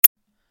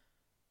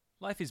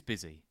Life is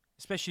busy,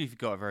 especially if you've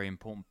got a very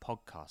important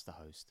podcast to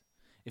host.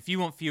 If you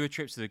want fewer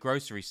trips to the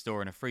grocery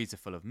store and a freezer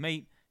full of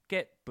meat,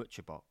 get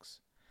ButcherBox.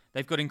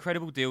 They've got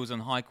incredible deals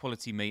on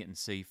high-quality meat and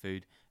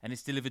seafood, and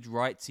it's delivered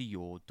right to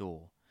your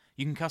door.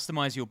 You can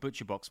customize your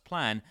ButcherBox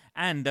plan,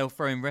 and they'll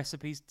throw in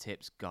recipes,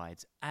 tips,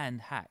 guides,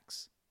 and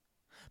hacks.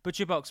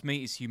 ButcherBox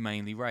meat is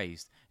humanely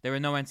raised. There are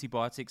no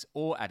antibiotics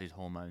or added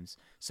hormones,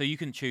 so you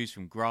can choose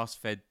from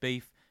grass-fed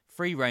beef,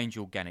 free-range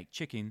organic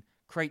chicken,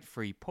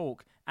 crate-free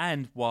pork,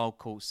 and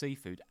wild-caught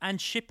seafood, and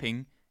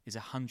shipping is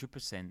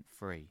 100%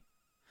 free.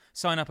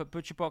 Sign up at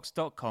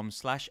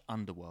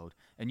butcherbox.com/underworld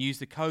and use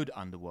the code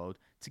underworld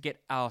to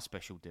get our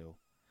special deal.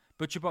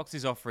 ButcherBox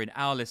is offering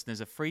our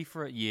listeners a free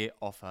for a year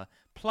offer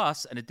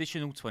plus an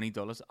additional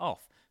 $20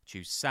 off.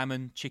 Choose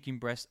salmon, chicken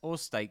breast, or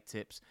steak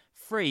tips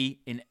free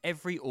in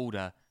every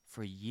order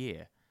for a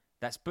year.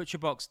 That's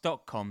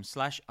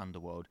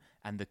butcherbox.com/underworld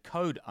and the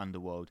code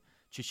underworld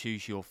to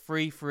choose your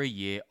free for a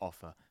year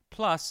offer.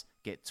 Plus,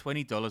 get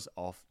 $20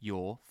 off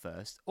your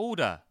first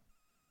order.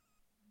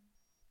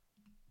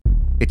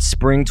 It's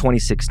spring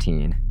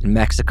 2016 in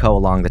Mexico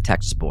along the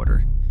Texas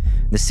border,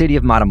 the city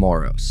of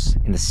Matamoros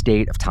in the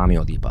state of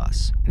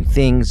Tamaulipas, and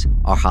things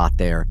are hot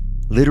there,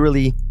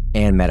 literally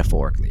and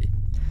metaphorically,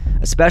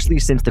 especially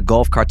since the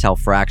Gulf Cartel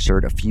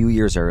fractured a few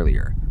years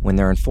earlier when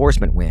their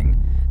enforcement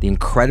wing, the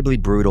incredibly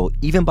brutal,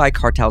 even by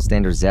cartel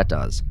standards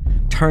Zetas,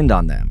 turned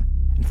on them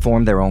and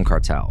formed their own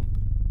cartel.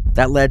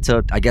 That led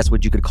to, I guess,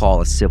 what you could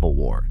call a civil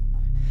war.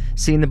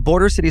 See, in the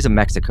border cities of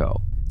Mexico,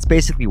 it's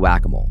basically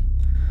whack-a-mole.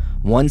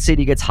 One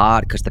city gets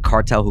hot because the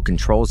cartel who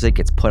controls it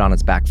gets put on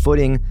its back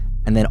footing,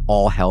 and then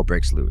all hell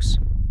breaks loose.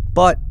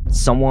 But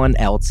someone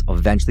else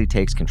eventually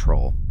takes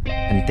control,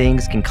 and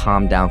things can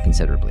calm down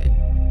considerably.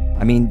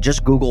 I mean,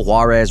 just Google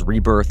Juarez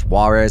rebirth,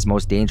 Juarez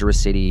most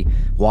dangerous city,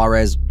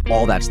 Juarez,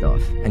 all that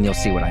stuff, and you'll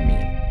see what I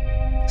mean.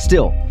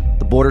 Still,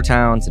 the border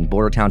towns and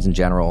border towns in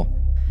general,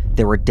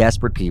 there were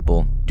desperate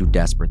people do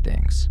desperate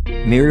things.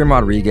 Miriam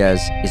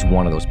Rodriguez is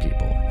one of those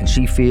people, and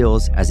she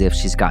feels as if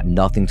she's got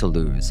nothing to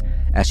lose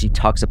as she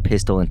tucks a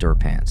pistol into her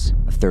pants,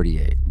 a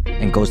 .38,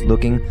 and goes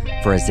looking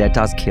for a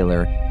Zetas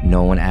killer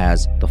known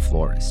as the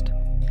Florist.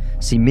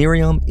 See,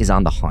 Miriam is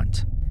on the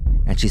hunt,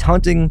 and she's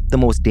hunting the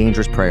most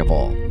dangerous prey of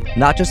all.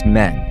 Not just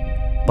men,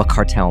 but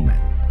cartel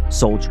men,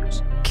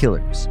 soldiers,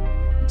 killers.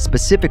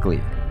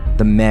 Specifically,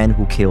 the men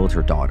who killed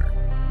her daughter,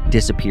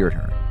 disappeared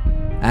her,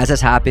 as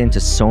has happened to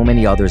so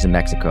many others in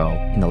Mexico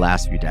in the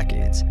last few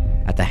decades,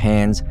 at the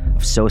hands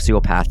of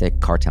sociopathic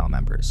cartel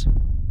members.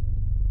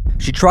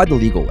 She tried the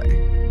legal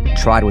way,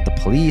 tried with the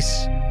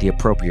police, the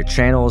appropriate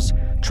channels,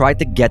 tried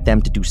to get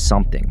them to do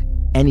something,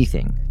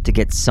 anything, to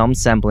get some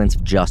semblance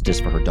of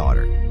justice for her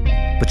daughter.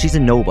 But she's a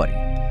nobody,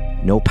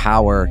 no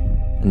power,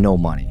 no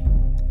money.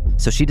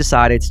 So she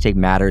decided to take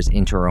matters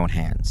into her own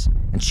hands,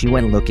 and she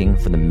went looking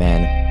for the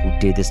men who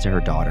did this to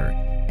her daughter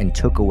and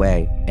took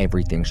away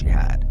everything she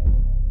had.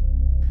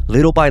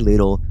 Little by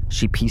little,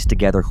 she pieced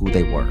together who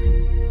they were.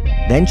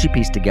 Then she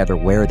pieced together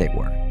where they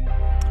were.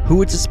 Who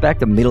would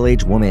suspect a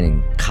middle-aged woman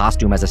in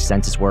costume as a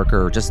census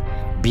worker or just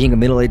being a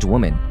middle-aged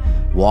woman,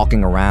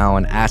 walking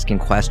around, asking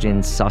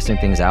questions,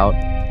 sussing things out?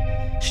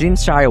 She didn't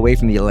shy away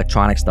from the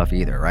electronic stuff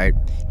either, right?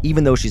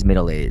 Even though she's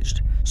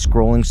middle-aged,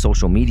 scrolling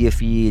social media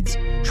feeds,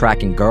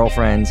 tracking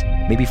girlfriends,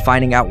 maybe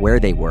finding out where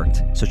they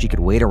worked so she could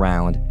wait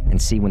around and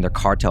see when their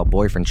cartel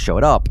boyfriend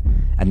showed up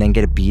and then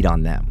get a beat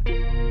on them.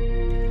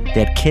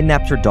 They had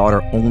kidnapped her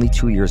daughter only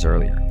 2 years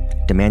earlier,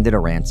 demanded a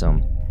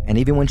ransom, and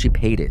even when she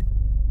paid it,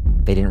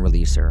 they didn't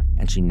release her,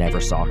 and she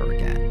never saw her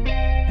again.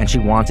 And she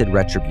wanted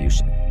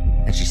retribution,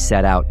 and she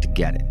set out to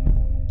get it.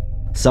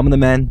 Some of the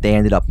men, they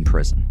ended up in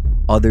prison.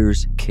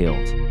 Others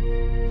killed.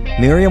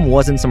 Miriam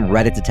wasn't some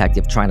Reddit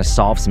detective trying to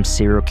solve some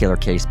serial killer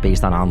case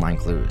based on online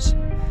clues.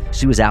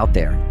 She was out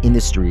there, in the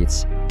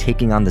streets,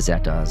 taking on the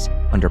Zetas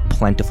under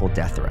plentiful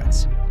death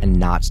threats, and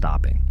not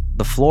stopping.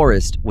 The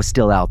Florist was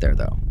still out there,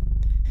 though.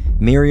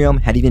 Miriam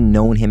had even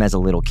known him as a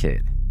little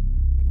kid.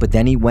 But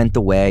then he went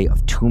the way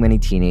of too many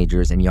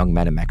teenagers and young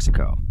men in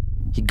Mexico.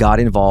 He got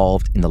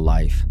involved in the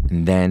life,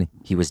 and then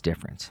he was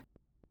different.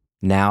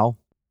 Now,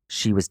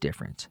 she was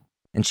different,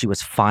 and she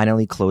was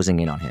finally closing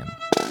in on him.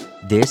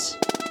 This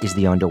is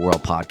the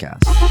Underworld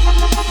Podcast.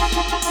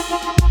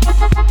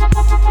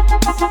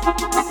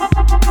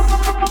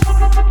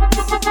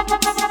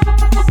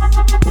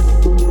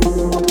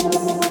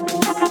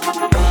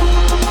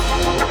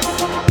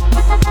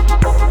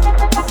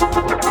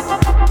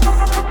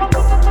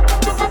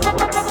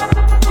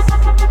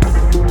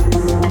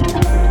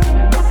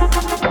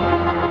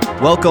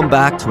 Welcome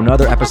back to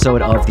another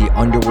episode of the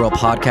Underworld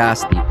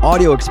Podcast, the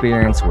audio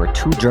experience where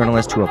two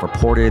journalists who have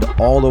reported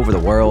all over the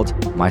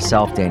world,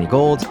 myself, Danny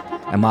Gold,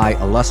 and my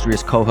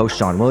illustrious co-host,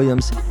 Sean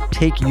Williams,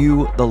 take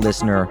you, the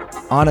listener,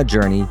 on a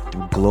journey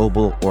through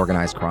global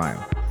organized crime.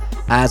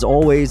 As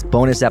always,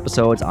 bonus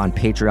episodes on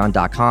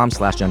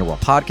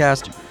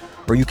patreon.com/underworldpodcast,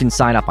 where you can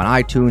sign up on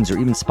iTunes or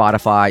even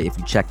Spotify if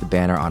you check the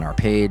banner on our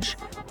page.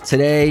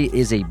 Today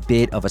is a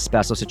bit of a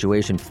special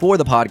situation for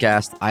the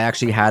podcast. I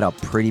actually had a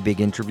pretty big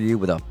interview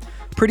with a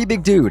pretty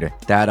big dude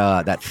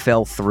that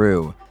fell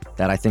through,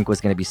 that I think was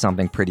going to be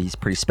something pretty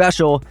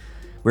special.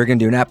 We are going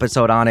to do an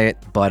episode on it,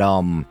 but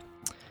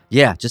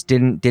yeah, just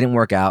didn't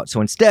work out.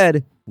 So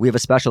instead, we have a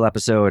special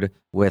episode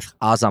with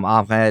Azam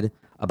Ahmed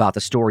about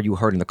the story you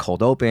heard in the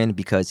cold open,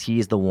 because he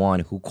is the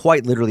one who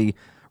quite literally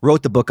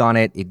wrote the book on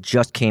it. It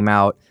just came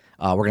out.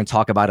 We're going to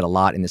talk about it a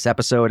lot in this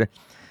episode.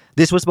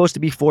 This was supposed to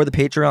be for the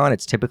Patreon.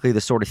 It's typically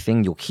the sort of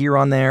thing you'll hear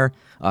on there.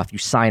 If you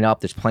sign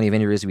up, there's plenty of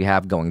interviews we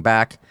have going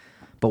back.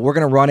 But we're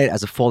going to run it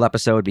as a full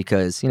episode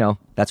because,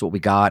 that's what we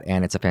got,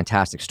 and it's a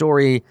fantastic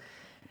story.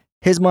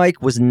 His mic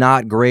was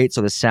not great,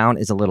 so the sound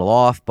is a little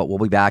off, but we'll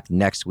be back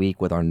next week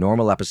with our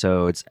normal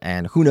episodes,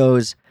 and who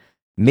knows,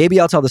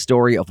 maybe I'll tell the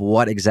story of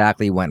what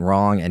exactly went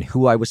wrong and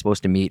who I was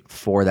supposed to meet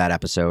for that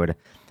episode.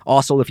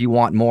 Also, if you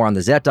want more on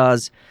the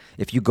Zetas,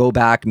 if you go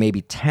back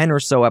maybe 10 or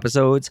so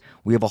episodes,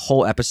 we have a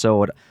whole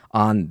episode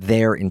on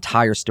their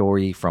entire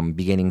story from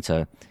beginning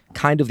to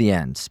kind of the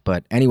end.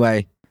 But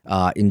anyway,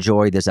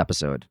 enjoy this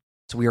episode.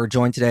 So we are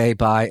joined today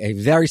by a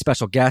very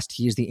special guest.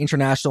 He is the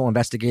international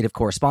investigative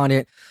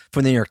correspondent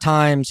for the New York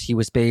Times. He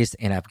was based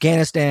in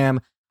Afghanistan,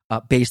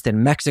 based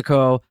in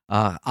Mexico.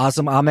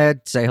 Azam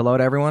Ahmed, say hello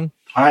to everyone.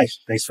 Hi,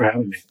 thanks for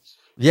having me.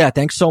 Yeah,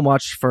 thanks so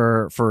much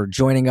for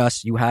joining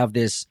us. You have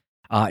this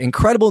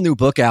incredible new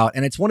book out,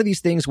 and it's one of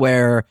these things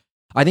where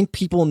I think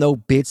people know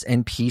bits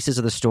and pieces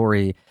of the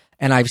story,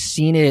 and I've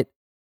seen it,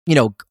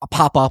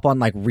 pop up on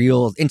like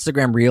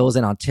Instagram reels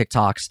and on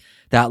TikToks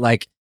that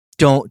like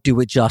don't do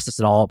it justice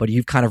at all. But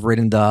you've kind of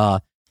written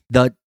the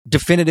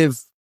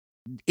definitive,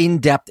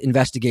 in-depth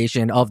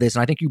investigation of this,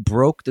 and I think you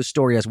broke the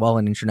story as well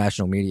in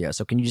international media.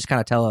 So can you just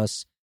kind of tell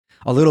us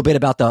a little bit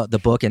about the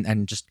book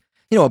and just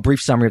a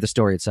brief summary of the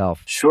story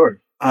itself? Sure.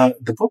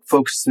 The book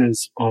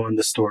focuses on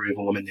the story of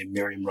a woman named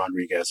Miriam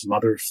Rodriguez,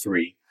 mother of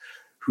three,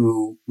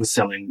 who was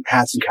selling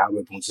hats and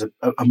cowboy boots,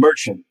 a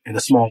merchant in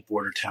a small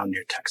border town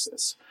near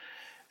Texas.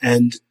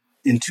 And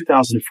in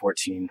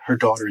 2014, her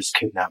daughter is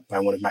kidnapped by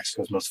one of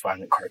Mexico's most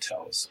violent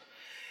cartels.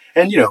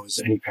 And, as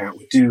any parent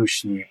would do,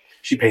 she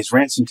pays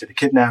ransom to the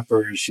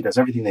kidnappers, she does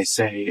everything they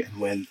say,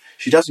 and when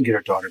she doesn't get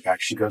her daughter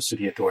back, she goes to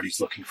the authorities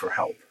looking for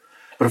help.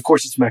 But of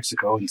course, it's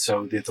Mexico, and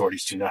so the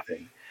authorities do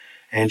nothing.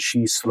 And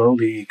she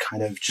slowly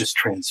kind of just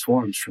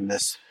transforms from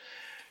this,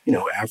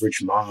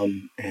 average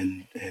mom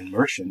and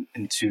merchant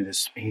into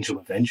this angel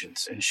of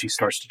vengeance. And she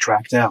starts to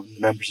track down the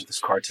members of this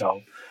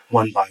cartel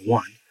one by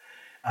one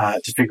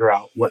to figure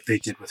out what they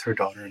did with her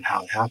daughter and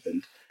how it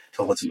happened.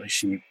 So ultimately,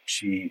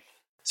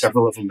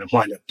 several of them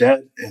wind up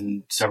dead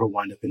and several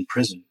wind up in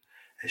prison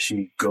as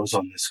she goes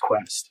on this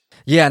quest.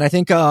 Yeah, and I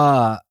think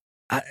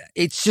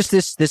it's just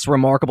this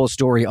remarkable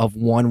story of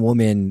one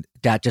woman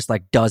that just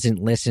like doesn't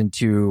listen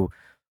to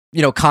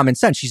common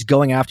sense. She's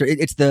going after it.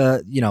 It's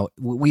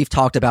we've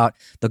talked about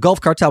the Gulf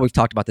Cartel. We've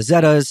talked about the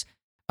Zetas.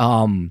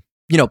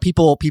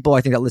 People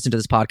I think that listen to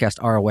this podcast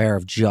are aware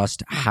of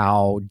just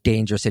how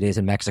dangerous it is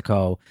in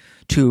Mexico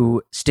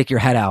to stick your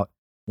head out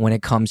when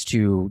it comes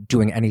to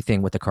doing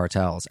anything with the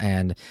cartels.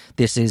 And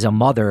this is a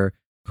mother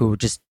who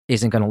just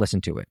isn't going to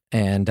listen to it.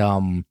 And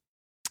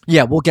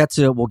we'll get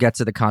to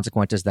the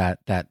consequences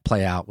that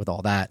play out with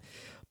all that.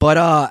 But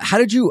how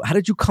did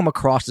you come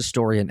across the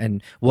story,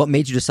 and what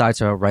made you decide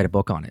to write a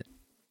book on it?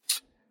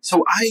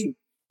 So I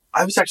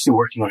was actually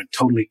working on a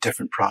totally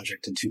different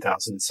project in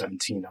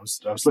 2017. I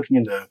was looking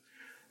into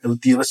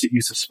the illicit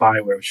use of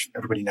spyware, which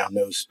everybody now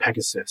knows,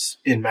 Pegasus,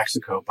 in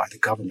Mexico by the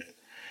government.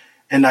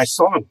 And I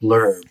saw a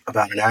blurb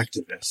about an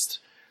activist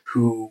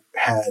who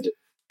had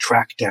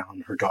tracked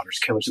down her daughter's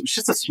killers. It was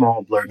just a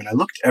small blurb, and I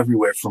looked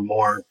everywhere for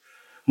more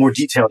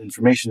detailed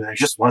information, and there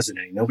just wasn't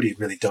any. Nobody had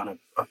really done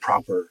a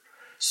proper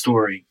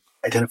story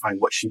identifying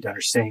what she'd done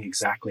or saying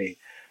exactly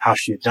how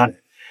she had done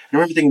it. And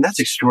I remember thinking, that's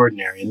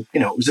extraordinary. And,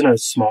 it was in a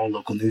small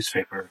local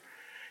newspaper.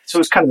 So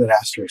it was kind of that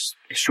asterisk,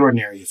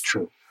 extraordinary if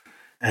true.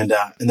 And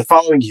in the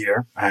following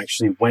year, I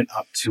actually went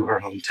up to her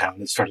hometown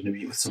and started to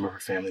meet with some of her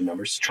family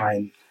members to try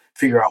and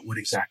figure out what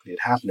exactly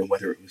had happened and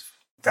whether it was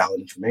valid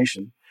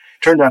information.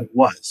 Turned out it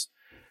was.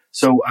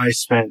 So I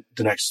spent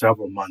the next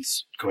several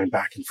months going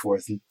back and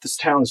forth. And this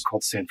town is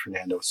called San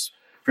Fernando. It's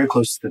very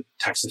close to the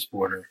Texas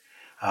border.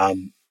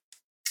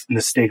 In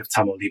the state of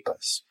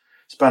Tamaulipas.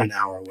 It's about an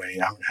hour and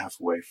a half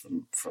away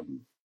from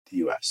the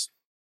U.S.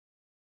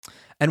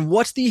 And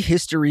what's the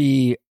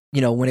history,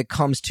 when it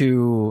comes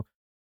to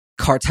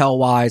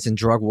cartel-wise and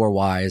drug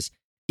war-wise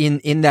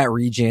in that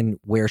region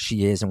where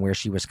she is and where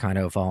she was kind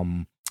of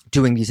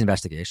doing these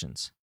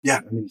investigations? Yeah,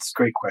 it's a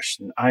great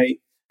question.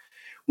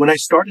 When I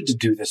started to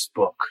do this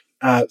book,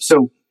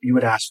 so you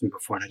had asked me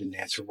before and I didn't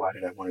answer, why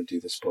did I want to do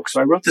this book?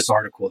 So I wrote this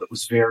article that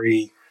was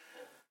very,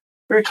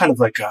 very kind of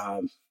like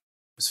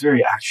it's a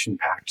very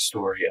action-packed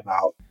story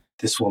about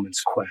this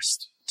woman's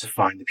quest to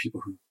find the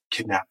people who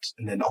kidnapped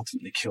and then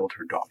ultimately killed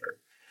her daughter.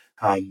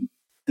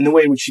 In the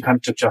way in which she kind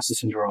of took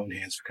justice into her own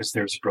hands because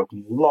there was a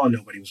broken law,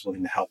 nobody was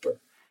willing to help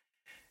her.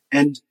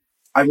 And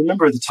I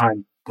remember at the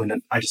time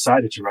when I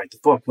decided to write the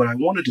book, what I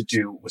wanted to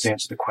do was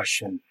answer the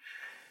question,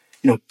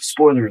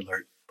 spoiler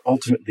alert,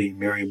 ultimately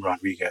Miriam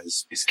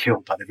Rodriguez is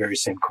killed by the very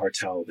same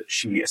cartel that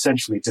she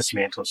essentially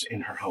dismantles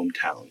in her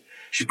hometown.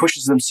 She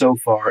pushes them so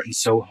far and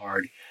so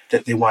hard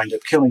that they wind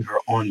up killing her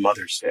on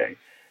Mother's Day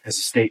as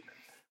a statement,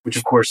 which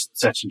of course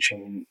sets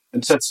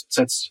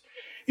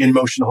in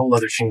motion a whole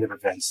other chain of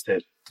events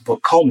that the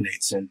book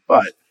culminates in.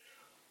 But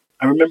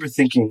I remember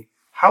thinking,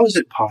 how is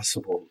it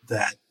possible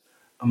that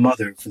a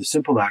mother, for the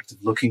simple act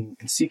of looking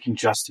and seeking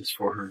justice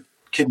for her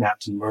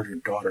kidnapped and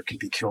murdered daughter, can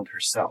be killed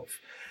herself?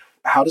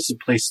 How does a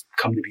place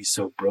come to be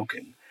so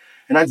broken?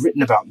 And I'd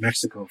written about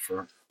Mexico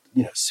for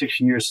 6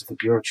 years as the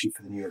bureau chief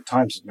of the New York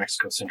Times of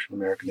Mexico, Central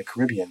America, and the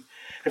Caribbean.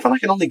 I felt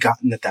like I'd only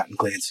gotten at that in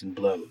glancing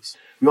blows.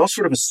 We all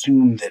sort of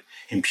assumed that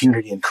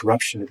impunity and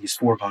corruption are these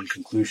foregone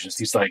conclusions,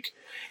 these like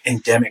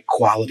endemic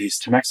qualities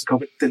to Mexico,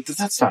 but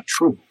that's not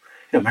true.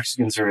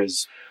 Mexicans are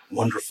as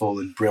wonderful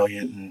and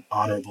brilliant and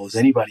honorable as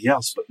anybody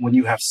else, but when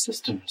you have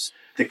systems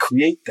that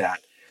create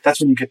that, that's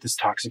when you get this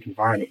toxic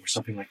environment where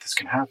something like this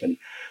can happen.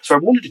 So I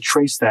wanted to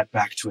trace that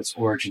back to its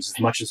origins as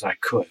much as I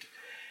could.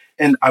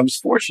 And I was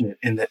fortunate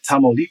in that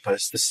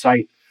Tamaulipas, the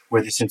site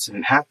where this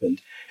incident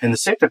happened, and the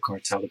Zeta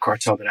cartel, the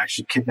cartel that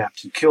actually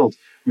kidnapped and killed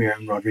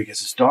Miriam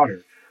Rodriguez's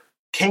daughter,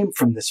 came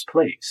from this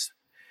place.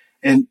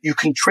 And you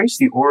can trace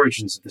the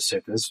origins of the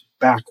Zetas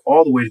back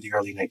all the way to the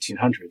early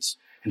 1900s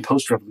in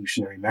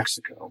post-revolutionary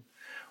Mexico,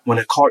 when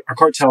a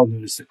cartel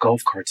known as the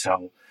Gulf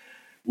Cartel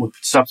would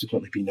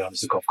subsequently be known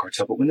as the Gulf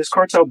Cartel. But when this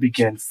cartel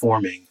began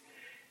forming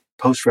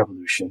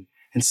post-revolution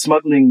and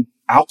smuggling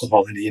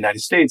alcohol into the United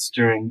States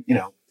during,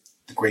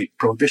 the Great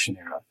Prohibition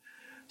era.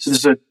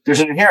 So there's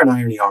an inherent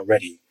irony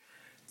already.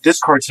 This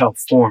cartel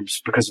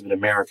forms because of an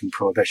American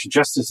prohibition,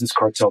 just as this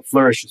cartel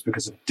flourishes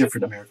because of a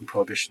different American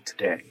prohibition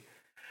today.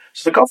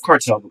 So the Gulf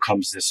Cartel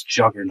becomes this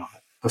juggernaut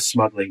of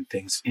smuggling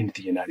things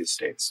into the United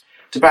States.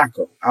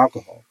 Tobacco,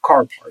 alcohol,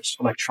 car parts,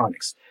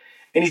 electronics,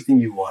 anything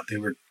you want, they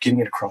were getting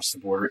it across the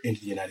border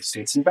into the United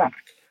States and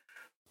back.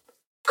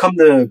 Come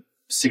the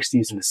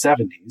 60s and the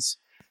 70s,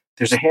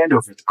 there's a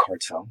handover at the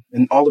cartel,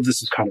 and all of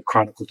this is kind of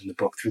chronicled in the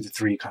book through the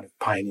three kind of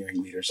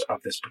pioneering leaders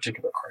of this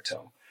particular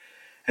cartel.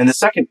 And the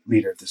second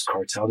leader of this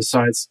cartel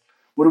decides,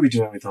 what are we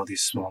doing with all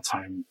these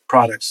small-time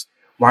products?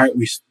 Why aren't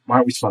we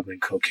smuggling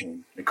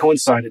cocaine? It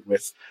coincided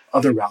with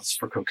other routes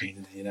for cocaine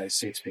into the United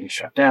States being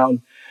shut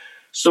down.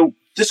 So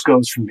this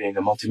goes from being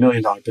a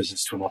multi-million-dollar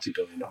business to a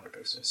multi-billion-dollar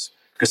business,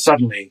 because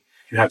suddenly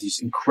you have these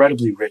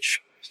incredibly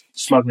rich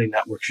smuggling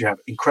networks, you have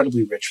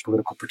incredibly rich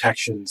political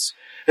protections,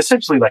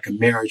 essentially like a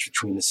marriage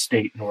between the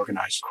state and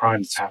organized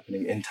crime that's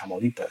happening in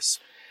Tamaulipas.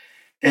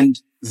 And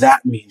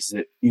that means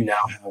that you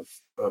now have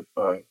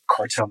a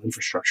cartel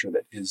infrastructure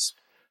that is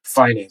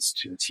financed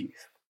to the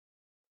teeth.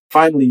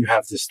 Finally, you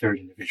have this third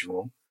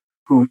individual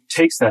who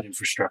takes that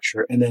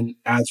infrastructure and then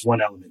adds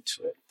one element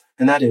to it.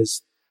 And that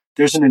is,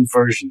 there's an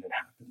inversion that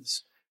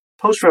happens.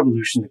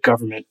 Post-revolution, the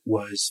government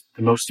was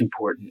the most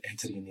important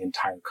entity in the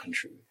entire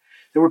country.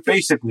 They were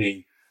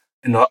basically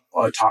an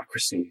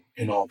autocracy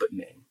in all but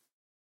name.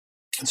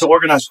 And so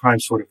organized crime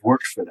sort of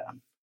worked for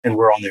them and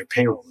were on their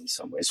payroll in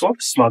some ways. So all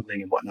the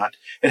smuggling and whatnot,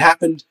 it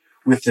happened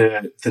with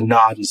the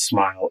nod and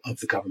smile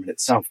of the government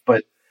itself.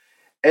 But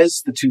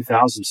as the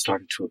 2000s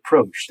started to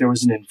approach, there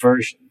was an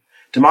inversion.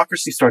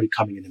 Democracy started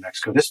coming into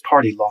Mexico. This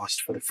party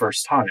lost for the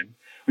first time,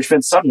 which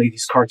meant suddenly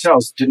these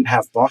cartels didn't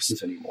have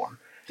bosses anymore.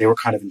 They were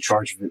kind of in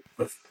charge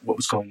of what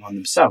was going on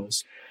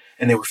themselves,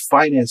 and they were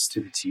financed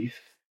to the teeth.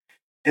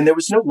 And there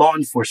was no law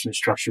enforcement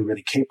structure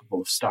really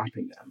capable of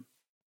stopping them.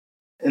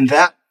 And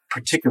that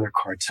particular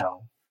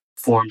cartel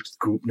formed the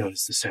group known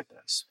as the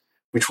Zetas,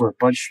 which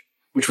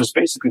was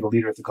basically the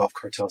leader of the Gulf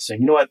Cartel saying,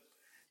 you know what?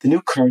 The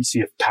new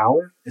currency of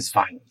power is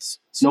violence.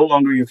 It's no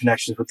longer your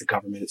connections with the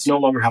government. It's no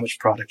longer how much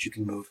product you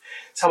can move.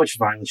 It's how much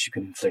violence you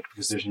can inflict,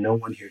 because there's no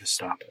one here to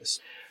stop us.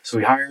 So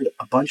he hired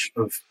a bunch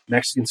of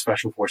Mexican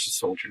Special Forces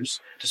soldiers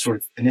to sort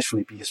of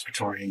initially be his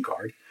Praetorian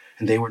Guard,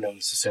 and they were known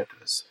as the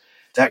Zetas.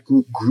 That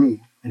group grew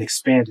and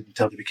expanded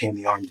until they became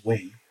the armed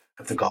wing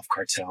of the Gulf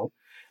Cartel.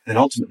 And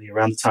then ultimately,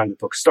 around the time the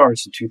book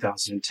starts in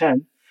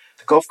 2010,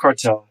 the Gulf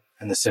Cartel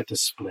and the Zetas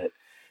split,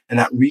 and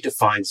that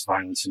redefines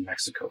violence in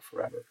Mexico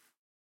forever.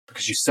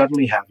 Because you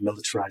suddenly have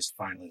militarized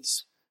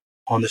violence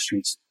on the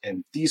streets,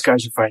 and these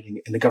guys are fighting,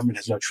 and the government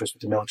has no choice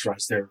but to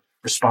militarize their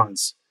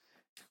response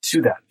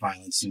to that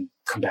violence and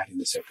combating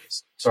the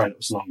Zetas. Sorry, that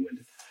was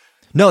long-winded.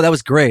 No, that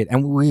was great,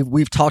 and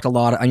we've talked a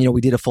lot.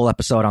 We did a full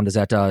episode on the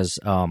Zetas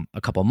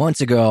a couple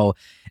months ago,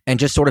 and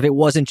just sort of, it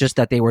wasn't just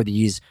that they were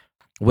these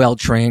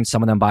well-trained,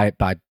 some of them by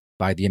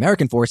the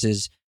American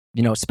forces,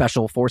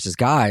 special forces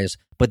guys,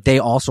 but they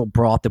also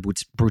brought the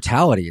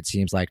brutality, it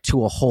seems like,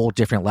 to a whole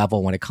different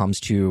level when it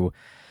comes to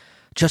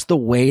just the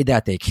way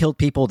that they killed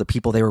people, the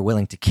people they were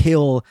willing to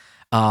kill.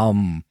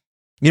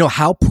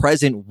 How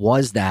present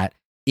was that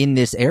in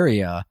this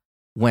area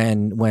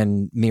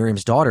when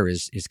Miriam's daughter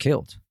is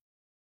killed?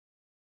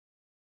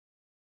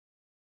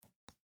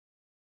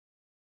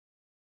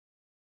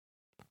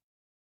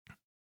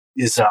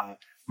 Is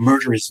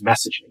murderous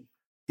messaging.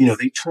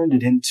 They turned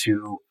it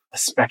into a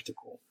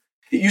spectacle.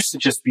 It used to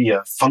just be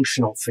a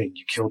functional thing.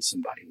 You killed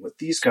somebody. What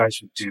these guys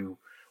would do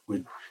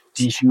would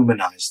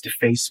dehumanize,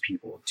 deface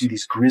people, do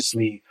these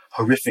grisly,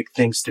 horrific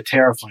things to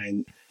terrify.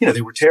 And,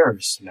 they were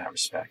terrorists in that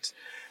respect.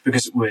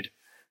 because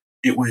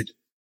it would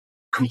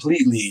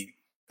completely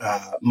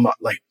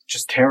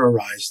just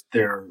terrorize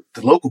the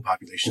local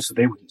population, so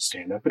they wouldn't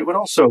stand up. But it would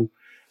also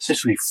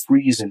essentially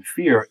freeze in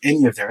fear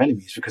any of their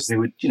enemies, because they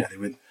would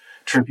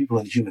turn people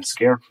into human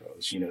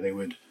scarecrows. They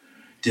would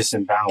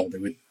disembowel. They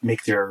would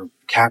make their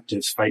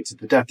captives fight to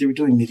the death. They were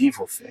doing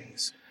medieval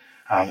things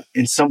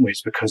in some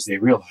ways, because they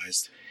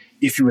realized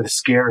if you were the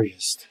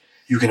scariest,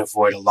 you can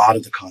avoid a lot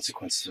of the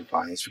consequences of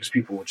violence, because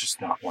people will just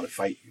not want to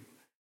fight you.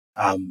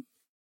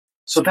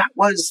 So that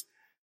was,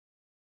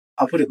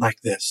 I'll put it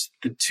like this: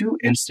 the two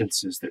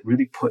instances that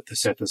really put the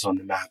Zetas on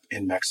the map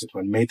in Mexico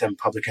and made them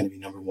public enemy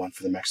number one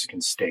for the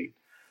Mexican state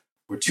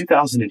were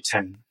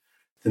 2010,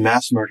 the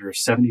mass murder of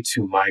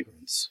 72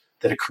 migrants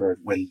that occurred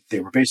when they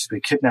were basically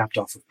kidnapped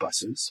off of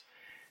buses,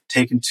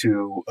 taken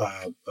to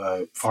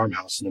a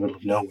farmhouse in the middle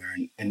of nowhere,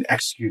 and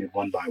executed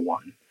one by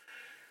one.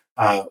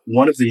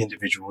 One of the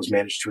individuals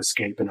managed to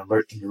escape and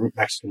alert the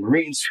Mexican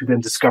Marines, who then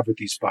discovered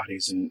these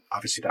bodies, and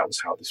obviously that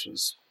was how this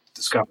was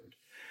discovered.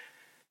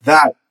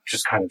 That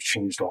just kind of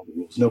changed all the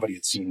rules. Nobody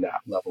had seen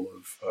that level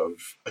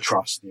of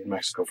atrocity in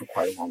Mexico for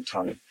quite a long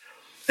time.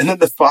 And then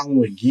the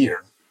following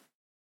year,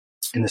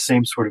 in the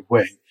same sort of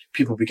way,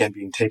 people began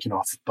being taken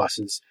off of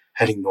buses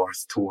heading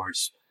north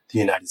towards the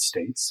United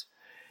States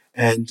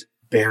and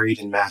buried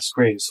in mass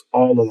graves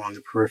all along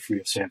the periphery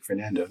of San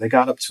Fernando. They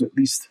got up to at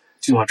least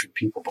 200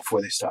 people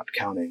before they stopped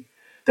counting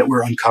that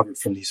were uncovered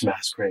from these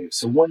mass graves.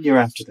 So one year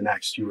after the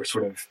next, you were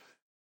sort of,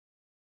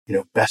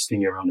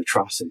 besting your own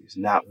atrocities.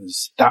 And that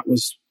was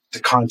the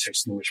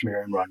context in which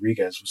Miriam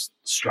Rodriguez was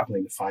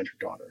struggling to find her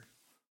daughter.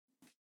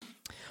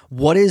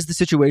 What is the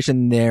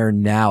situation there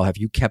now? Have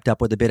you kept up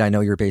with a bit? I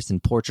know you're based in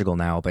Portugal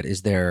now, but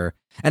is there,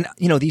 and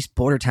these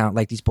border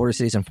these border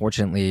cities,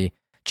 unfortunately,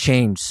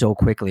 change so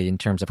quickly in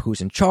terms of who's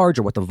in charge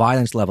or what the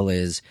violence level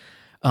is.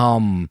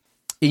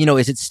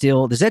 Is it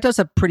still, the Zetas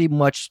have pretty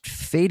much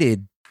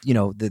faded,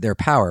 their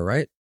power,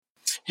 right?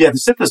 Yeah, the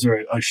Zetas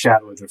are a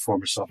shadow of their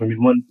former self. I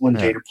mean, one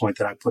data point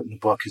that I put in the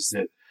book is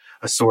that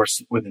a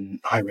source within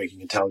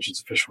high-ranking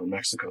intelligence official in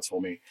Mexico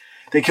told me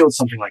they killed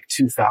something like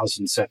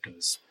 2,000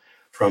 Zetas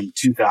from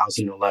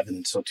 2011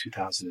 until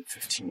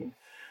 2015.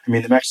 I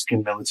mean, the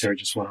Mexican military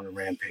just went on a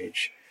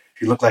rampage.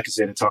 If you look like a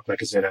Zeta, talk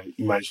like a Zeta,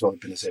 you might as well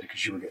have been a Zeta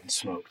because you were getting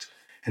smoked.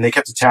 And they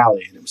kept a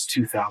tally, and it was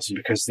 2,000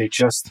 because they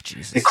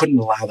couldn't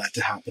allow that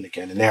to happen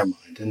again in their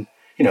mind. And,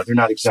 they're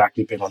not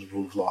exactly big on the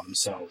rule of law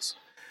themselves.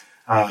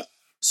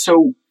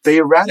 So they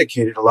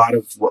eradicated a lot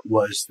of what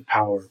was the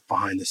power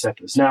behind the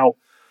Zetas. Now,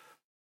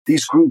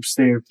 these groups,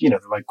 they're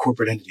like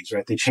corporate entities,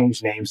 right? They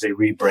change names, they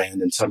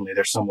rebrand, and suddenly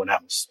they're someone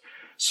else.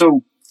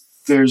 So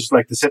there's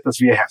like the Zetas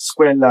Vieja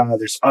Escuela,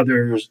 there's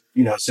other,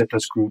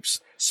 Zetas groups,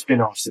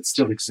 spin-offs that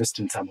still exist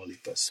in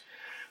Tamaulipas.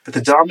 But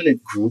the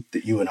dominant group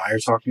that you and I are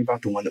talking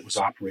about, the one that was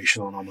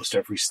operational in almost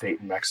every state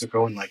in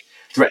Mexico and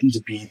threatened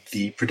to be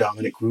the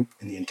predominant group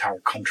in the entire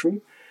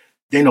country,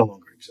 they no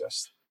longer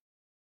exist.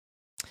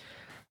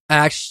 I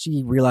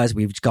actually realize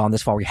we've gone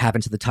this far. We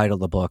haven't to the title of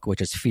the book,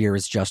 which is Fear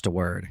is Just a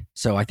Word.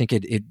 So I think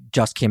it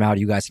just came out.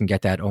 You guys can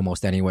get that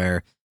almost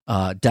anywhere.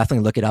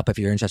 Definitely look it up if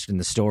you're interested in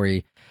the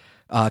story.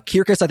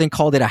 Kirkus, I think,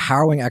 called it a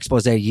harrowing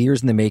expose,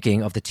 years in the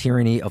making of the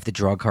tyranny of the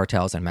drug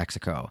cartels in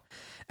Mexico.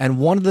 And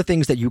one of the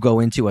things that you go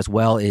into as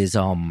well is,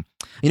 how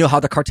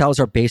the cartels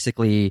are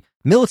basically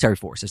military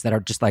forces that are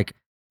just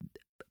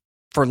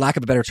for lack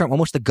of a better term,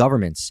 almost the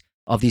governments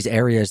of these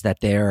areas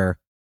that they're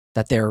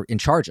in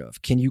charge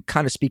of. Can you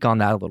kind of speak on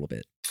that a little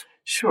bit?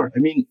 Sure. I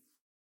mean,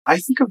 I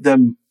think of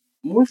them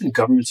more than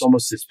governments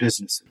almost as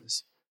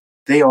businesses.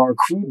 They are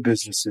crude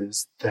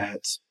businesses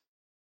that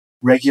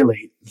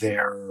regulate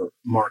their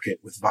market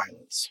with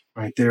violence,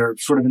 right? They're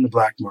sort of in the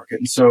black market.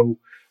 And so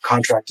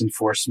contract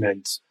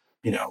enforcement,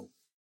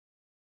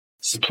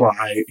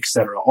 supply, et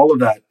cetera, all of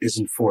that is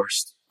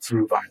enforced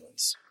through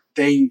violence.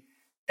 They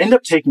end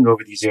up taking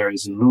over these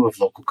areas in lieu of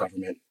local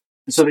government.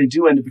 And so they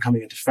do end up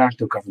becoming a de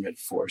facto government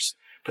force,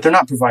 but they're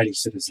not providing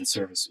citizen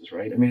services,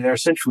 right? I mean, they're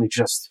essentially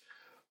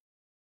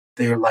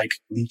they're like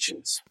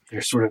leeches.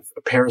 They're sort of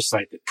a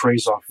parasite that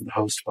preys off of the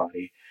host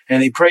body,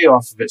 and they prey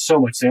off of it so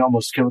much they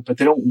almost kill it, but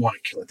they don't want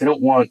to kill it. They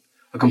don't want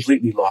a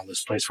completely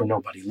lawless place where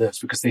nobody lives,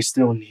 because they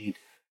still need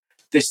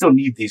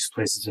these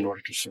places in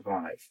order to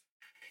survive.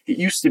 It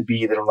used to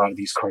be that a lot of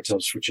these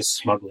cartels were just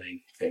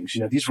smuggling things.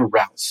 These were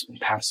routes and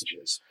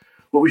passages.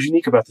 What was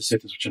unique about the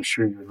Zetas, which I'm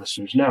sure your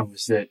listeners know,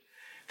 is that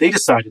they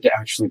decided to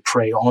actually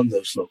prey on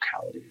those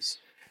localities.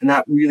 And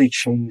that really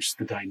changed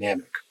the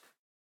dynamic,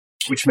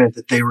 which meant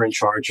that they were in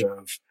charge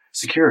of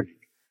security,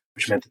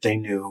 which meant that they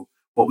knew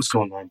what was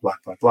going on block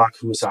by block,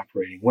 who was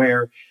operating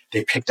where.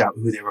 They picked out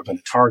who they were going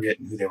to target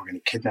and who they were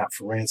going to kidnap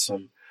for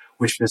ransom,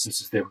 which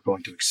businesses they were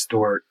going to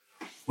extort,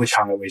 which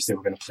highways they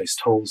were going to place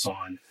tolls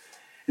on.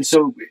 And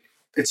so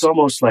it's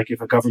almost like if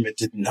a government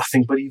did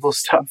nothing but evil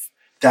stuff,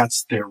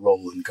 that's their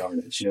role in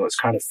governance. It's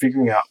kind of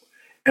figuring out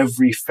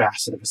every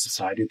facet of a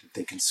society that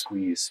they can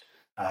squeeze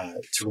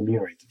to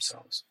remunerate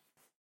themselves.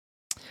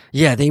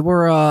 Yeah, they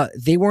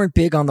weren't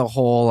big on the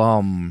whole,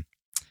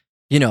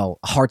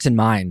 hearts and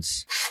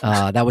minds.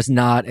 That was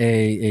not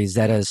a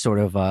Zeta's sort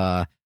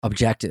of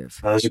objective.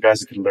 Those are guys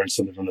that could learn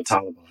something from the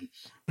Taliban.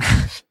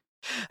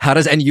 How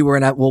does, and you were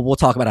in, we'll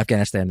talk about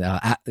Afghanistan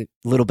a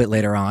little bit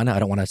later on. I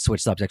don't want to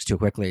switch subjects too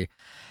quickly.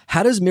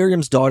 How does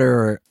Miriam's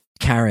daughter,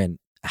 Karen,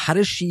 how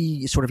does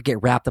she sort of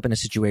get wrapped up in a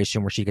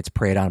situation where she gets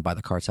preyed on by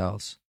the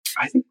cartels?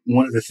 I think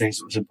one of the things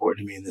that was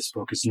important to me in this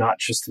book is not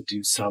just to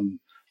do some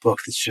book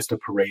that's just a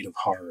parade of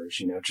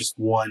horrors, just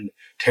one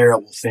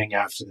terrible thing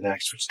after the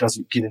next, which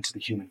doesn't get into the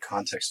human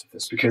context of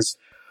this. Because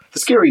the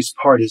scariest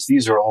part is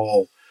these are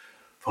all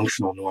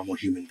functional, normal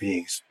human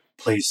beings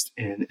placed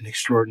in an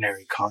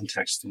extraordinary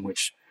context in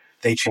which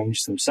they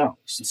changed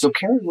themselves. And so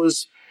Karen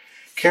was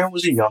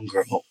a young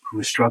girl who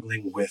was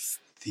struggling with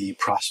the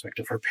prospect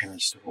of her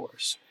parents'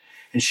 divorce.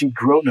 And she'd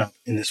grown up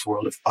in this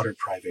world of utter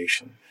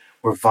privation,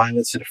 where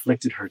violence had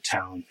afflicted her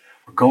town,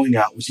 where going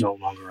out was no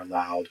longer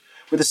allowed,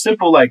 with a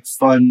simple,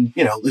 fun,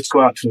 let's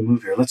go out to a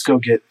movie, or let's go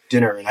get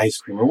dinner and ice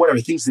cream, or whatever,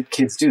 things that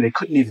kids do. They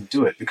couldn't even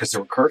do it because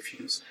there were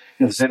curfews.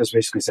 The Zetas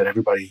basically said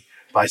everybody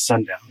by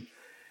sundown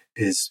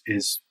is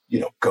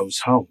goes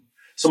home.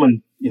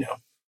 Someone,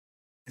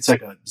 it's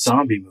like a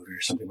zombie movie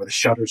or something where the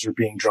shutters are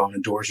being drawn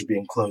and doors are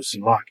being closed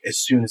and locked as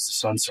soon as the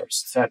sun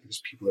starts to set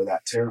because people are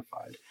that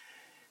terrified.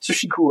 So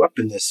she grew up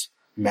in this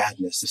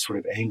madness, this sort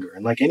of anger,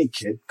 and like any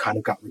kid, kind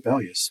of got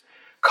rebellious.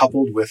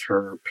 Coupled with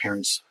her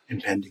parents'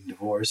 impending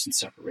divorce and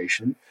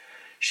separation,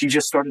 she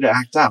just started to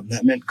act out. And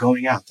that meant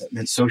going out. That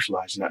meant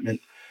socializing. That meant,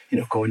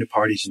 going to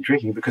parties and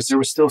drinking because there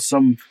was still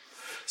some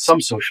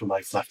social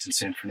life left in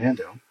San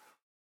Fernando.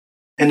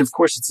 And of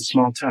course, it's a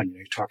small town.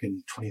 You're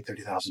talking 20,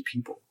 30,000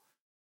 people.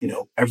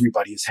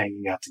 Everybody is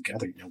hanging out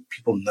together.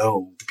 People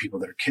know the people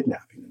that are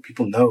kidnapping them.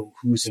 People know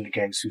who's in the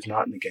gangs, who's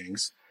not in the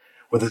gangs,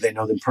 whether they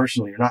know them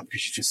personally or not,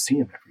 because you just see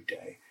them every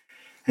day.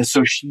 And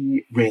so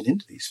she ran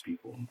into these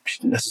people. She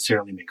didn't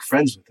necessarily make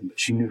friends with them, but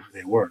she knew who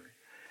they were.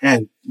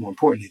 And more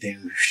importantly, they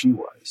knew who she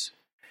was.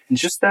 And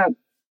just that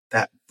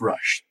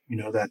brush,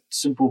 that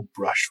simple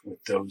brush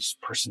with those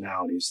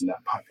personalities and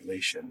that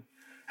population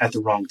at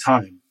the wrong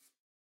time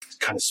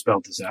kind of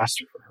spelled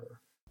disaster for her.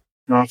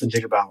 And I often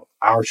think about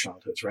our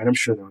childhoods, right? I'm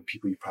sure there were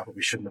people you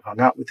probably shouldn't have hung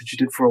out with that you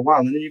did for a while,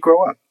 and then you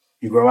grow up.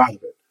 You grow out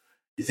of it.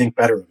 You think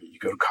better of it. You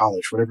go to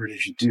college, whatever it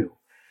is you do.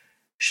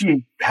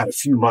 She had a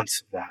few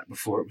months of that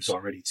before it was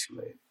already too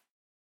late.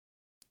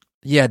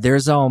 Yeah,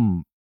 there's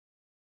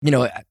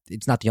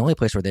it's not the only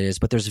place where that is,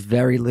 but there's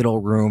very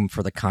little room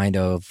for the kind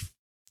of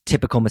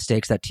typical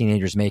mistakes that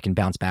teenagers make and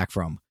bounce back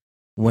from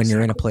when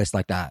you're in a place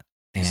like that.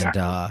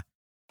 And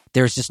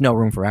there's just no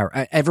room for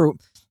error.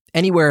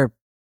 Anywhere,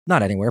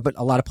 not anywhere, but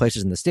a lot of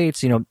places in the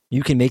States,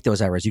 you can make those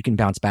errors. You can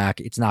bounce back.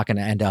 It's not going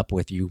to end up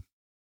with you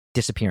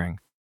disappearing.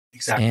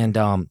 Exactly. And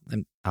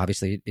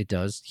obviously it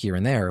does here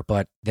and there,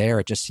 but there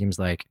it just seems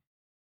like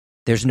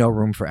there's no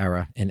room for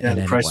error in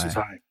any way. Price is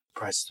high.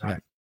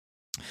 Right.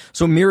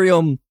 So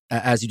Miriam,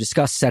 as you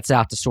discussed, sets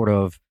out to sort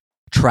of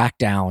track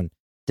down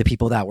the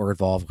people that were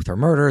involved with her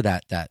murder,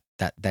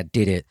 that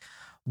did it.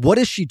 What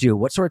does she do?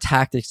 What sort of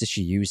tactics is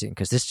she using?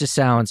 Because this just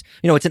sounds,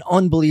 it's an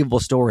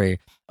unbelievable story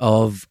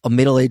of a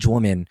middle-aged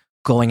woman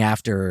going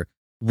after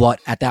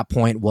what at that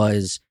point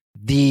was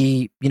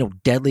the,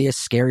 deadliest,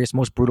 scariest,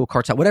 most brutal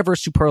cartel, whatever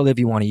superlative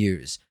you want to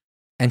use.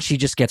 And she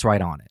just gets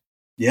right on it.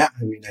 Yeah.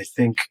 I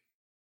think,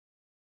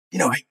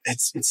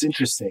 it's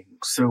interesting.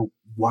 So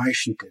why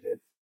she did it,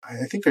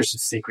 I think there's a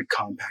sacred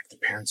compact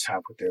that parents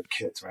have with their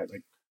kids, right?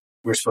 Like,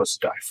 we're supposed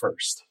to die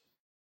first.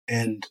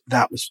 And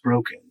that was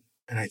broken.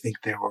 And I think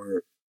there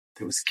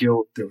was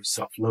guilt, there was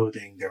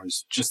self-loathing, there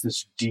was just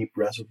this deep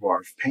reservoir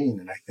of pain.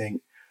 And I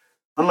think,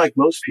 unlike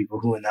most people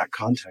who in that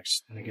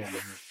context, and again,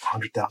 there are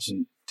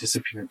 100,000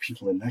 disappeared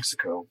people in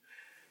Mexico,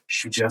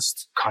 she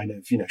just kind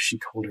of, she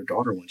told her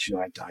daughter once,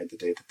 I died the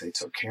day that they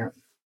took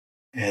Karen.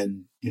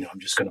 And, I'm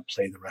just going to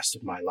play the rest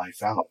of my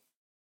life out,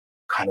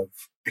 kind of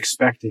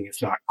expecting,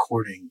 if not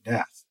courting,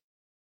 death.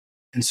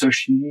 And so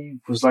she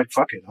was like,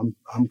 fuck it,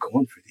 I'm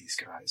going for these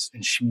guys.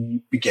 And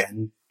she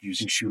began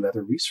using shoe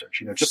leather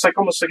research, just like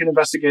almost like an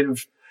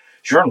investigative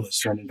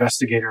journalist or an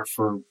investigator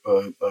for,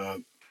 a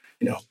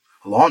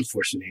law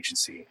enforcement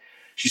agency.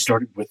 She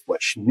started with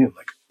what she knew,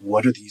 like,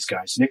 what are these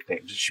guys'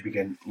 nicknames? And she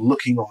began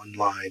looking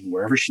online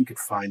wherever she could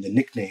find the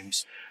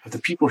nicknames of the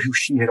people who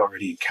she had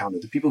already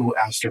encountered, the people who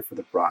asked her for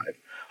the bribe.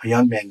 A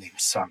young man named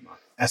Sama,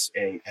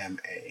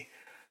 S-A-M-A.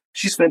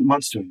 She spent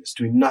months doing this,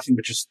 doing nothing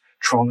but just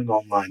trawling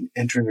online,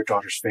 entering her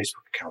daughter's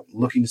Facebook account,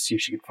 looking to see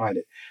if she could find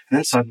it. And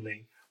then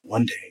suddenly,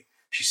 one day,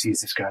 she sees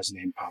this guy's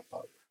name pop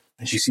up.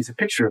 And she sees a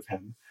picture of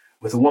him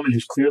with a woman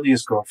who's clearly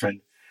his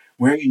girlfriend,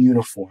 wearing a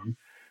uniform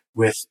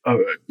with,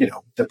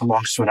 that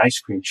belongs to an ice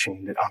cream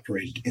chain that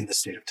operated in the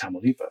state of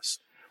Tamaulipas.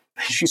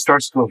 And she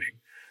starts going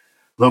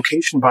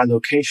location by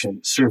location,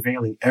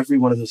 surveilling every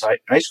one of those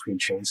ice cream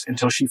chains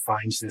until she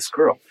finds this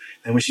girl.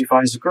 And when she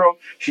finds the girl,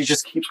 she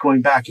just keeps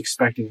going back,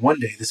 expecting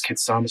one day this kid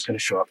Sam is going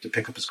to show up to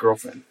pick up his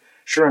girlfriend.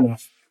 Sure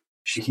enough,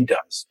 he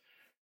does.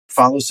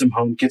 Follows him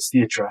home, gets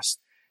the address,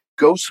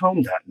 goes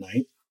home that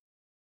night,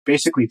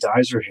 basically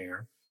dyes her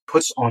hair,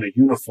 puts on a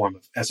uniform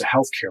as a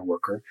healthcare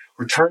worker,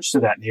 returns to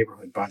that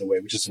neighborhood, by the way,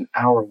 which is an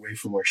hour away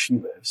from where she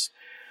lives,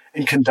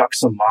 and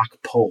conducts a mock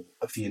poll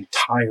of the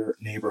entire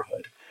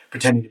neighborhood,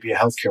 pretending to be a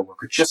healthcare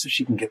worker, just so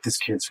she can get this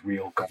kid's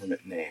real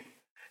government name,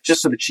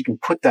 just so that she can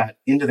put that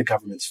into the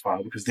government's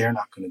file because they're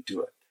not going to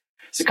do it.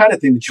 It's the kind of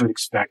thing that you would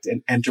expect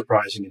an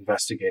enterprising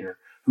investigator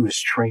who is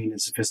trained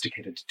and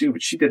sophisticated to do,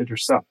 but she did it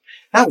herself.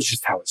 That was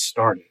just how it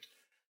started.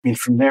 I mean,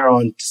 from there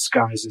on,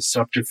 disguises,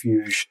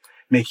 subterfuge,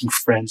 making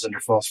friends under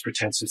false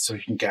pretenses so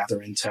you can gather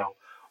intel,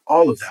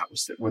 all of that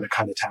were the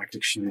kind of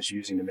tactics she was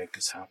using to make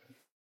this happen.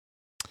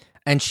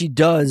 And she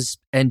does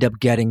end up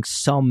getting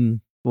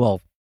some,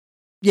 well,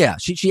 yeah,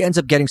 she ends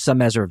up getting some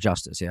measure of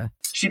justice, yeah?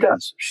 She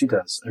does.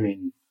 I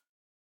mean,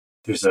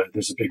 there's a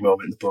big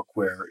moment in the book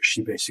where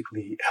she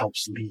basically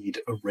helps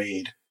lead a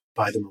raid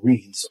by the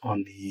Marines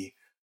on the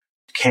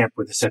camp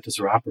where the Zetas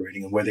are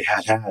operating and where they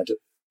had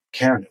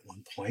Karen at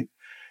one point.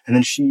 And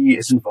then she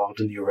is involved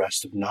in the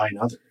arrest of 9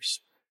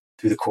 others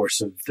through the course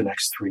of the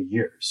next 3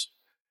 years.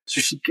 So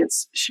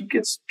she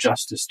gets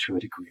justice to a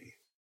degree.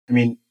 I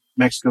mean,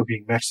 Mexico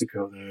being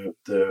Mexico,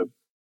 the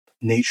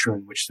nature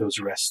in which those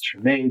arrests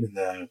are made and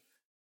the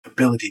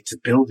ability to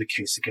build a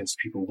case against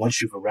people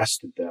once you've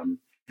arrested them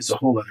is a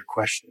whole other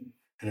question.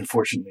 And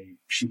unfortunately,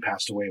 she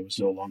passed away and was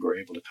no longer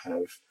able to kind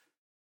of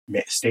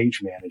stage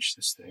manage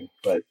this thing.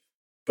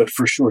 But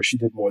for sure, she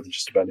did more than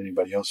just about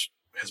anybody else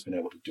has been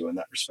able to do in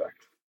that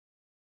respect.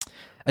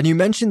 And you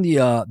mentioned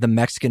the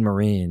Mexican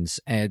Marines,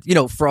 and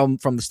from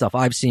the stuff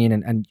I've seen,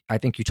 and I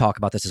think you talk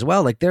about this as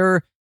well. Like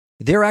they're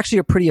actually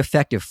a pretty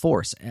effective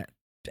force,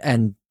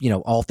 and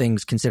all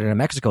things considered in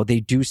Mexico, they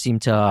do seem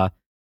to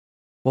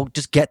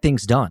just get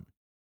things done.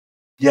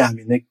 Yeah, I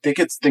mean they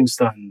get things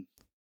done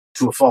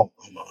to a fault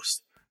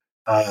almost.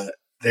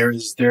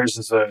 Theirs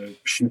is a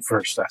shoot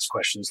first, ask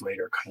questions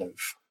later kind of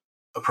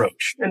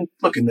approach. And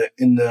look, in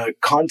the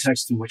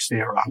context in which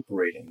they are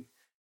operating,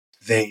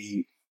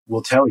 they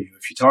will tell you,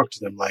 if you talk to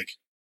them, like,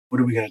 what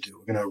are we going to do?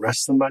 We're going to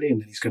arrest somebody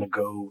and then he's going to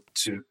go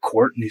to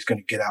court and he's going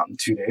to get out in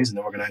 2 days and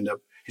then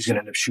he's going to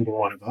end up shooting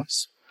one of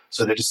us.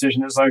 So the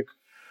decision is like,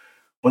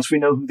 once we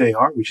know who they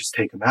are, we just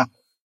take them out.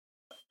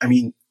 I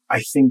mean,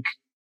 I think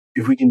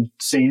if we can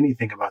say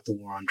anything about the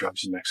war on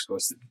drugs in Mexico,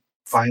 it's that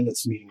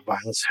violence meeting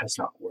violence has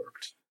not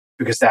worked,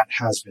 because that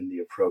has been the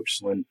approach.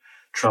 So when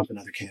Trump and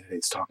other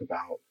candidates talk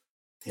about,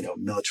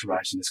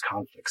 militarizing this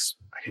conflict,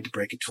 I hate to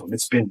break it to them,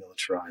 it's been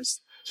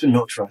militarized. It's been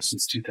militarized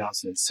since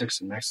 2006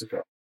 in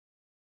Mexico.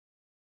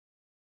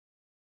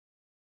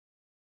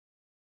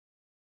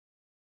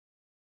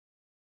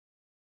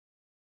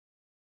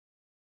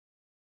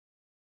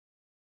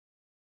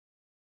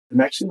 The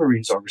Mexican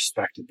Marines are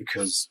respected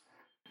because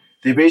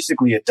they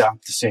basically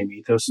adopt the same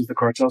ethos as the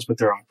cartels, but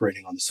they're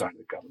operating on the side of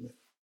the government.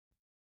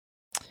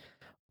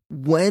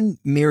 When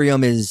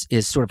Miriam is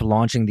sort of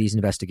launching these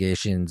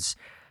investigations,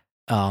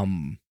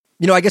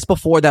 I guess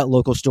before that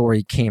local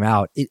story came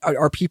out,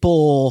 are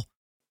people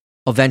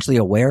eventually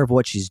aware of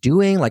what she's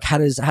doing? Like, how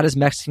does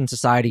Mexican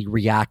society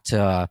react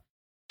to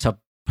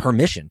her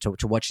mission,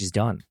 to what she's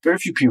done? Very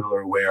few people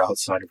are aware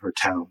outside of her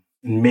town,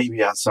 and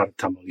maybe outside of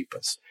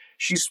Tamaulipas.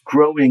 She's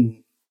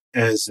growing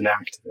as an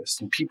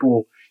activist, and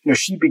people,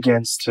 she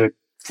begins to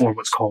form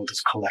what's called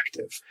this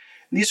collective.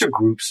 And these are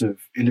groups of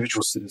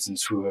individual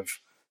citizens who have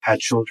had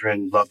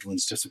children, loved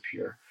ones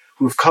disappear,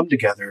 who have come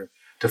together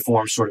to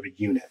form sort of a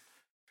unit.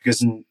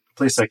 Because in a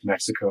place like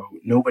Mexico,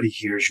 nobody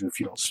hears you if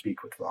you don't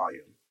speak with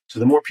volume. So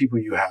the more people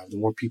you have, the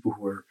more people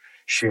who are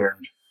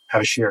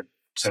have a shared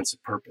sense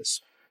of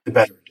purpose, the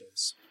better it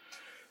is.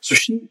 So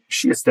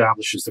she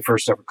establishes the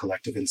first ever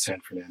collective in San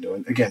Fernando.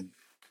 And again,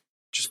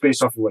 just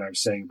based off of what I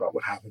was saying about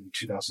what happened in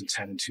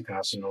 2010 and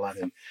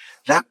 2011,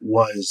 that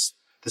was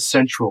the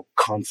central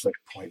conflict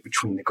point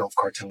between the Gulf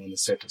Cartel and the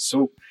Zetas.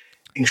 So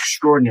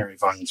extraordinary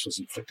violence was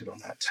inflicted on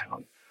that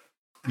town.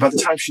 And by the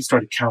time she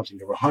started counting,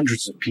 there were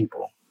hundreds of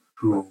people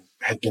who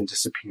had been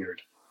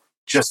disappeared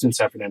just in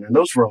San Fernando. And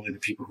those were only the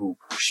people who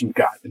she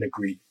got and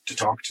agreed to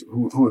talk to,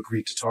 who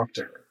agreed to talk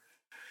to her.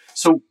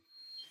 So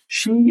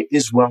she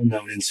is well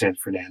known in San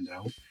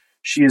Fernando.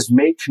 She has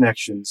made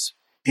connections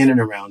in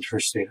and around her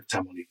state of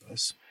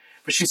Tamaulipas,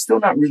 but she's still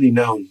not really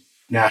known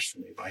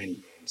nationally by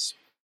any means.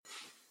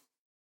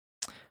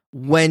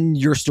 When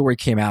your story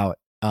came out,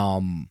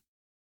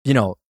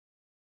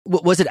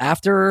 was it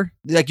after,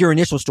 like your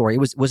initial story,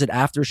 was it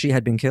after she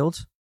had been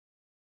killed?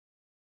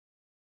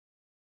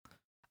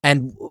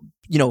 And,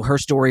 her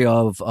story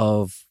of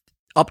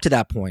up to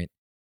that point,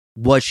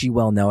 was she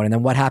well known? And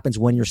then what happens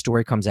when your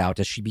story comes out?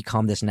 Does she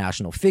become this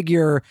national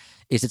figure?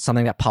 Is it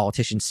something that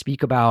politicians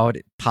speak about,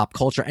 pop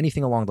culture,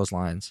 anything along those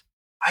lines?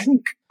 I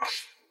think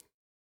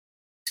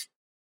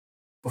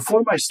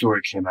before my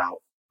story came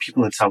out,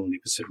 people in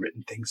Tamaulipas had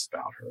written things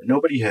about her.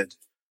 Nobody had,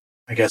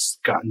 I guess,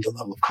 gotten the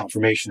level of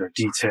confirmation or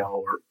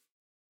detail or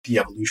the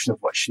evolution of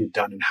what she had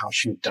done and how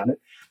she had done it.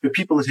 But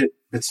people had hit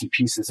bits and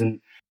pieces. And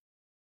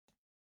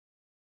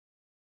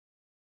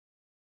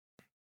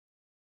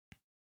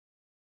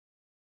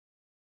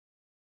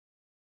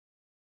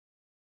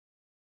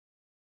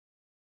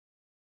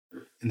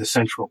in the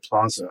central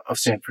plaza of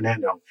San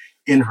Fernando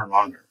in her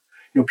honor.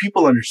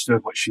 People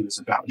understood what she was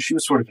about, and she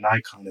was sort of an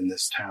icon in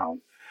this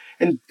town.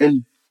 And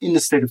in the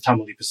state of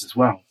Tamaulipas as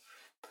well.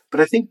 But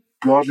I think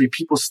broadly,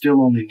 people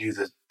still only knew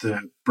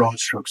the broad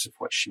strokes of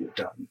what she had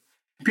done.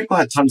 And people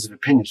had tons of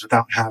opinions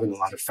without having a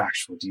lot of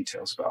factual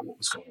details about what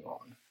was going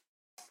on.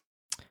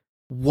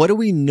 What do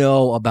we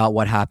know about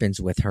what happens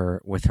with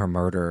her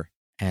murder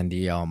and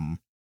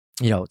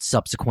the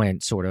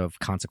subsequent sort of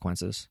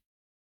consequences?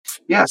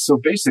 Yeah, so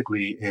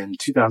basically in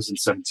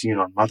 2017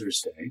 on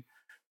Mother's Day,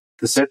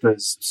 the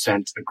Zetas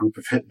sent a group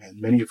of hitmen,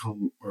 many of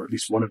whom, or at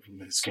least one of whom,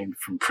 had escaped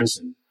from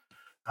prison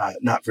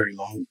not very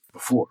long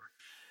before,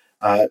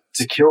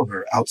 to kill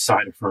her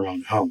outside of her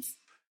own home.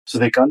 So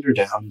they gunned her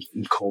down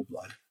in cold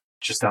blood,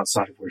 just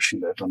outside of where she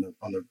lived, on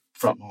the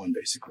front lawn,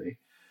 basically.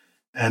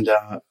 And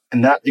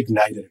that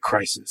ignited a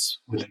crisis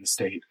within the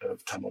state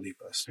of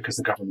Tamaulipas, because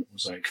the government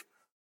was like,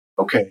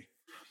 okay,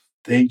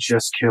 they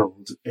just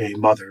killed a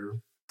mother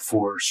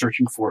for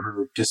searching for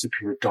her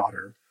disappeared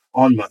daughter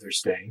on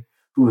Mother's Day,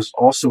 who was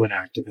also an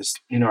activist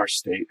in our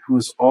state, who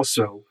was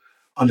also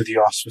under the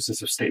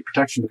auspices of state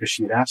protection because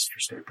she had asked for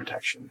state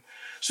protection.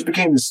 So it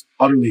became this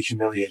utterly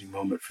humiliating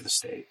moment for the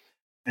state.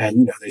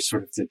 And, they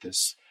sort of did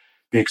this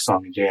big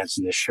song and dance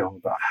in this show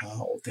about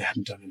how they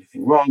hadn't done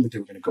anything wrong, but they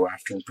were going to go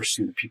after and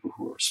pursue the people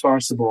who were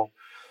responsible.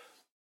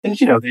 And,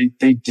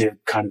 they did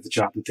kind of the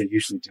job that they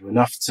usually do,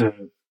 enough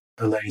to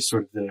allay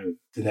sort of the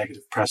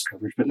negative press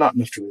coverage, but not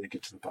enough to really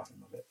get to the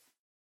bottom of it.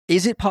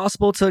 Is it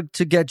possible to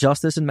get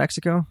justice in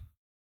Mexico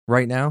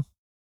right now?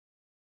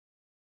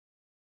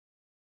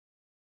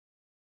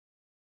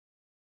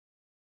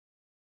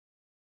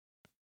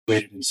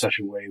 Weighted in such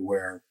a way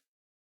where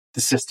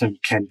the system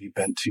can be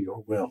bent to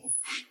your will.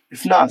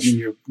 If not,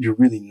 then you're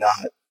really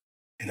not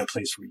in a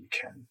place where you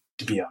can,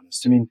 to be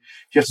honest. I mean,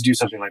 you have to do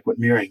something like what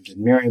Miriam did.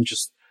 Miriam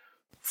just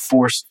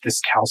forced this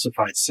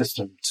calcified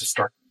system to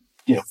start,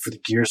 for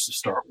the gears to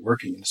start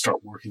working and to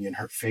start working in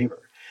her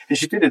favor. And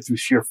she did it through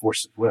sheer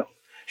force of will.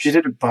 She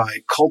did it by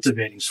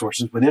cultivating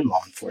sources within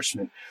law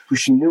enforcement who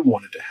she knew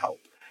wanted to help.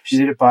 She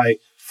did it by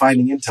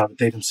finding intel that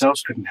they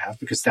themselves couldn't have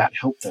because that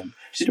helped them.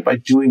 She did it by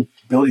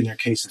building their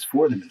cases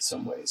for them in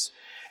some ways.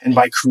 And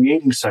by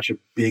creating such a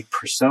big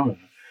persona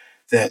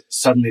that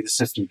suddenly the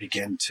system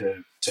began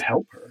to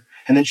help her.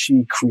 And then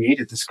she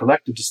created this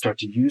collective to start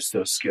to use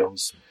those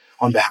skills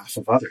on behalf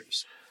of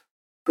others.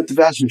 But the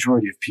vast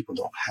majority of people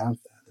don't have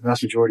that. The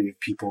vast majority of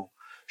people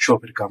show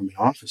up at a government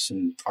office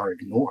and are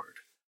ignored,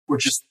 or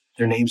just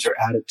their names are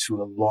added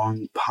to a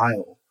long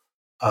pile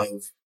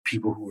of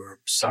people who are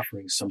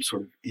suffering some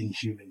sort of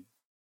inhuman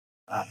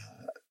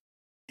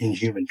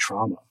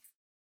trauma.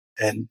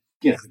 And,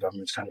 the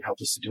government's kind of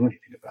helpless to do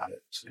anything about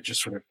it. So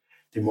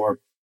they more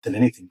than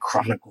anything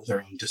chronicle their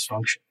own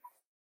dysfunction.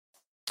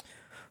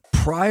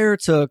 Prior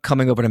to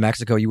coming over to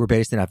Mexico, you were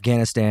based in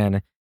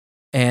Afghanistan.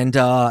 And,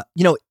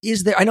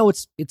 is there, I know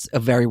it's a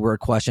very weird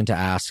question to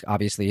ask.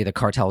 Obviously, the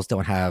cartels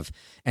don't have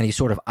any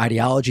sort of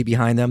ideology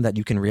behind them that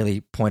you can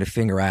really point a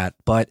finger at.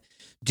 But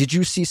did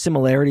you see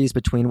similarities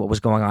between what was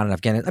going on in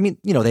Afghanistan? I mean,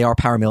 they are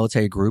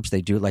paramilitary groups.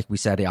 They do, like we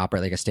said, they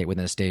operate like a state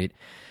within a state.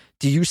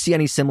 Do you see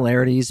any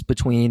similarities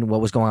between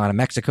what was going on in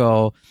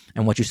Mexico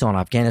and what you saw in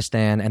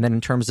Afghanistan? And then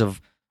in terms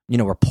of,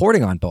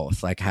 reporting on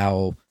both, like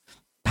how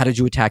did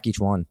you attack each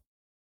one?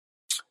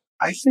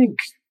 I think,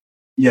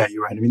 yeah,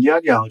 you're right. I mean, the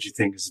ideology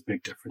thing is a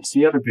big difference.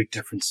 The other big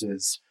difference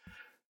is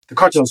the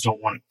cartels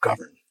don't want to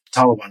govern.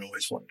 The Taliban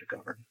always wanted to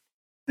govern.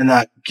 And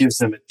that gives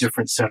them a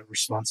different set of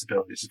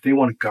responsibilities. If they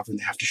want to govern,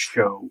 they have to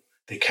show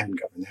they can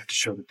govern. They have to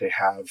show that they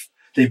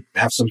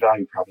have some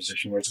value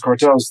proposition. Whereas the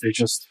cartels,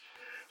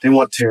 they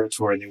want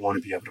territory and they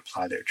want to be able to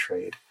apply their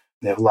trade.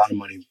 They have a lot of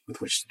money with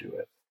which to do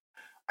it.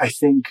 I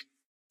think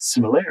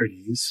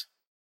similarities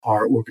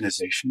are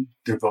organization.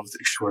 They're both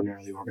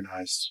extraordinarily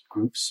organized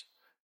groups.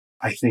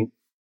 I think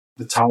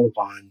the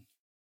Taliban,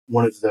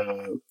 one of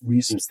the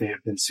reasons they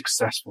have been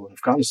successful in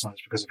Afghanistan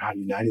is because of how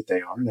united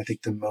they are. And I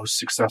think the most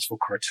successful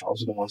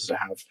cartels are the ones that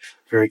have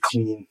very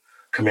clean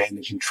command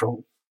and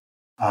control,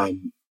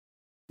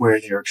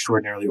 where they're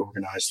extraordinarily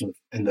organized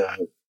and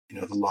the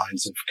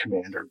lines of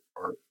command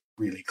are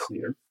really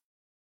clear.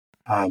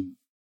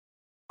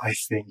 I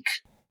think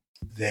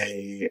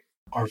they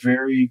are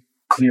very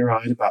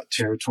clear-eyed about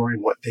territory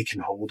and what they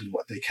can hold and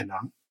what they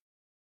cannot.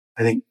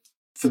 I think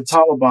for the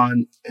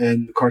Taliban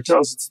and the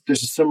cartels,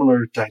 there's a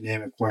similar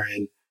dynamic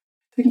wherein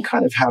they can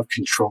kind of have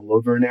control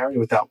over an area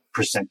without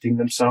presenting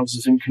themselves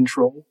as in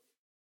control,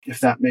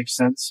 if that makes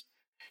sense.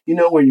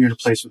 When you're in a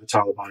place where the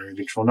Taliban are in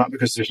control, not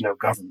because there's no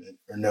government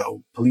or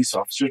no police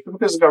officers, but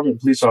because the government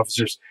and police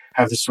officers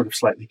have this sort of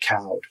slightly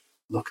cowed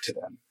look to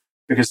them,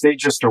 because they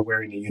just are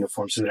wearing a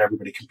uniform so that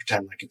everybody can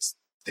pretend like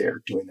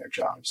they're doing their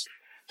jobs.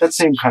 That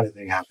same kind of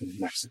thing happened in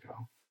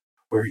Mexico,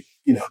 where,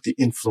 the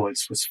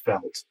influence was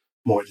felt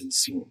more than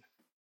seen.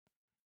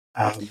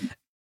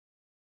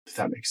 If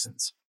that makes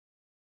sense.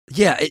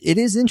 Yeah, it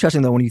is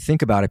interesting, though, when you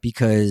think about it,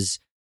 because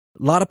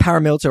a lot of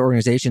paramilitary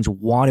organizations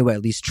want to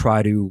at least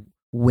try to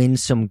win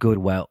some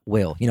goodwill,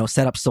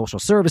 set up social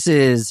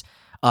services,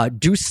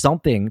 do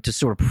something to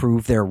sort of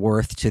prove their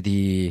worth to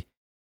the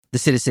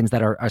citizens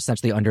that are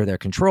essentially under their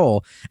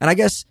control. And I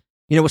guess,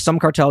 with some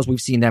cartels, we've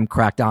seen them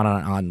crack down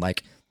on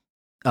like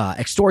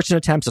extortion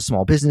attempts of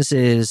small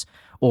businesses,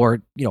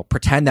 or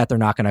pretend that they're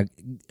not going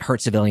to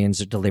hurt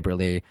civilians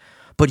deliberately.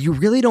 But you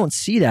really don't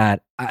see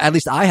that. At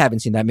least I haven't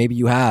seen that. Maybe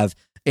you have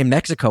in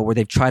Mexico, where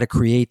they've tried to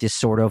create this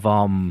sort of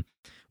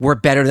we're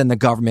better than the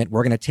government.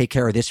 We're going to take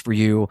care of this for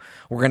you.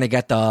 We're going to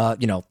get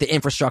the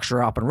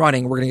infrastructure up and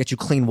running. We're going to get you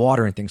clean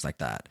water and things like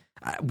that.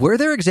 Were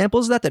there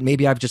examples of that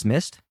maybe I've just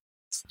missed?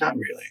 Not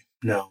really.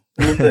 No.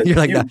 You're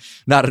like,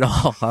 not at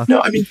all. Huh?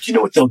 No, I mean, you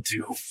know what they'll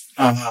do?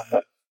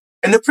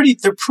 And they're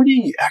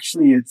pretty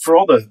actually, for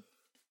all the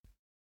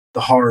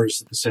horrors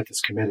that the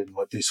Zetas committed and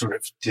what they sort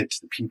of did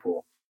to the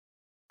people.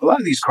 A lot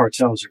of these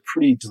cartels are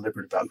pretty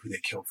deliberate about who they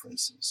kill, for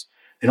instance.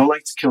 They don't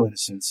like to kill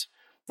innocents,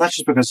 not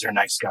just because they're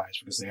nice guys,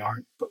 because they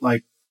aren't, but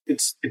like,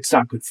 it's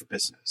not good for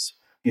business.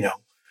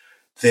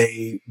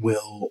 They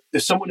will,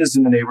 if someone is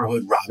in the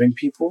neighborhood robbing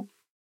people,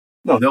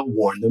 no, they'll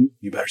warn them,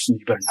 you better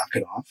knock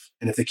it off.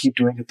 And if they keep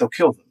doing it, they'll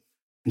kill them.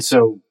 And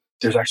so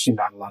there's actually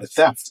not a lot of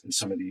theft in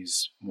some of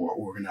these more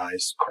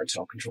organized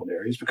cartel controlled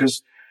areas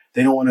because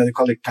they don't want to, they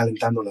call it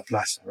calentando la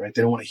plaza, right?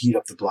 They don't want to heat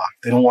up the block.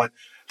 They don't want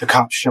the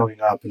cops showing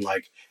up and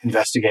like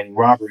investigating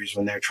robberies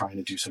when they're trying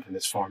to do something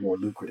that's far more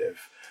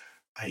lucrative,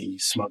 i.e.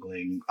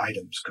 smuggling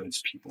items,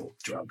 goods, people,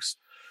 drugs.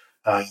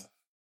 But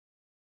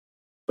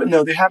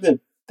no, they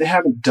haven't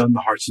done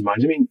the hearts and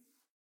minds. I mean,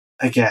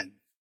 again,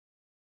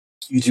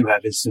 you do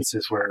have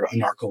instances where a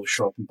narco will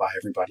show up and buy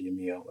everybody a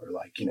meal, or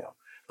like,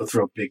 they'll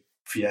throw big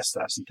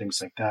fiestas and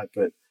things like that.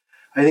 But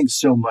I think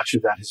so much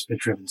of that has been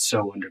driven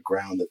so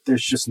underground that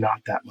there's just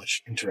not that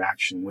much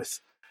interaction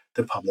with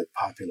the public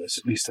populace,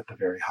 at least at the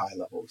very high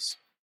levels.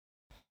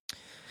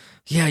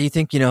 Yeah, you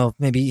think,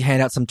 maybe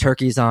hand out some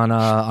turkeys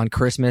on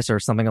Christmas or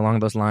something along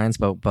those lines,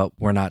 but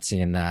we're not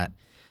seeing that.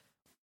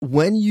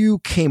 When you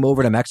came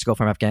over to Mexico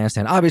from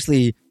Afghanistan,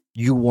 obviously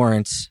you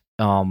weren't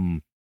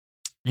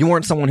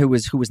someone who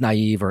was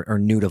naive or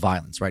new to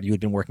violence, right? You had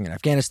been working in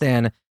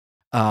Afghanistan,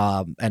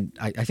 and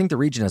I think the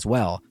region as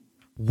well.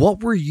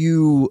 What were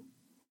you,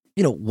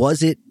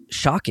 was it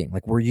shocking?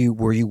 Like, were you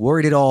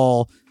worried at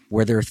all?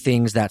 Were there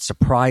things that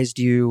surprised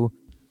you?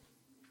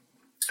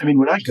 I mean,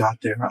 when I got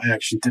there, I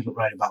actually didn't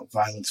write about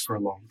violence for a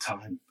long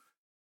time.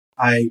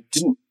 I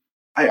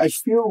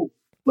feel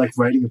like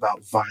writing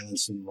about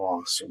violence and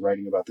loss, or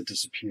writing about the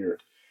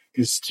disappeared,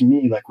 is to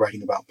me like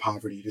writing about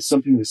poverty. It is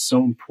something that's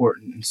so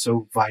important and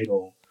so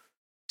vital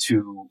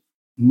to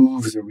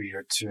move the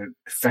reader, to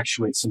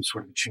effectuate some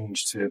sort of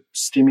change, to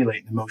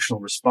stimulate an emotional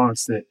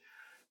response that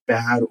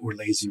bad or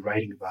lazy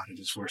writing about it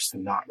is worse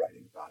than not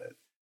writing about it.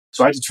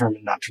 So I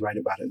determined not to write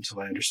about it until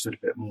I understood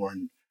a bit more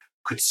and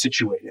could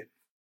situate it,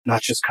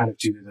 not just kind of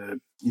do the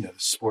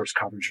sports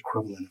coverage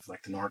equivalent of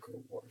like the narco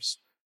wars.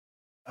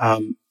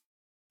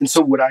 And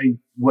so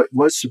what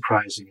was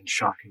surprising and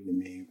shocking to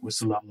me was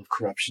the level of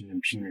corruption and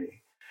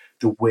impunity,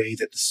 the way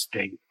that the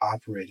state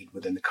operated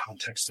within the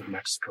context of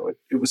Mexico.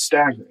 It was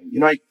staggering.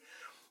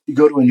 You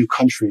go to a new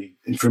country,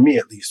 and for me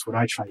at least, what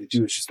I try to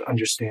do is just to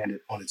understand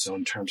it on its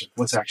own terms of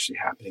what's actually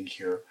happening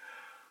here.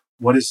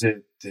 What is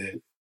it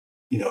that,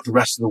 the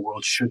rest of the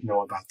world should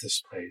know about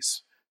this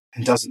place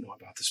and doesn't know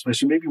about this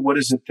place? Or maybe what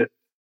is it that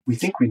we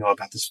think we know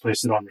about this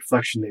place that on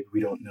reflection, maybe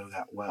we don't know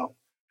that well.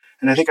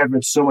 And I think I've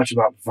read so much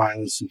about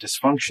violence and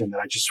dysfunction that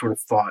I just sort of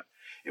thought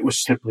it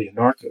was simply a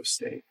narco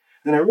state.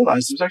 And I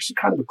realized it was actually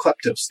kind of a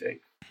klepto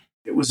state.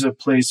 It was a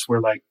place where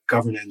like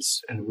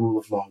governance and the rule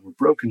of law were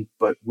broken,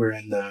 but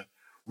wherein the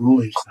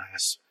ruling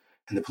class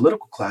and the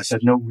political class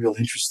had no real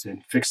interest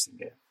in fixing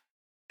it,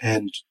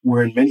 and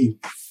were in many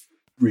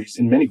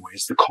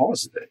ways the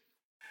cause of it.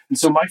 And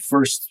so my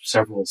first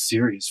several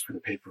series for the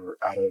paper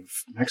out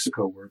of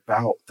Mexico were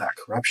about that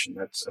corruption.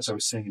 That's, as I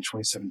was saying, in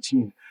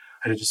 2017,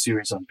 I did a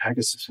series on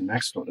Pegasus in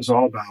Mexico. It was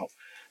all about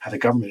how the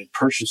government had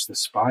purchased the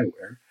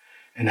spyware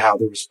and how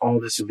there was all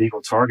this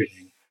illegal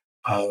targeting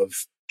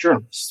of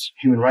journalists,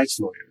 human rights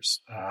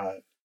lawyers,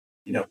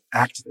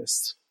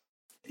 activists,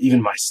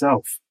 even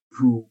myself,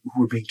 who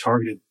were being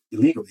targeted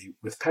illegally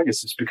with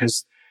Pegasus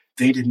because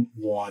they didn't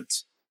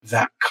want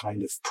that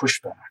kind of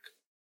pushback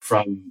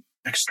from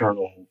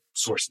external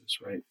sources,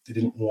 right? They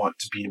didn't want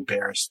to be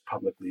embarrassed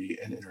publicly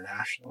and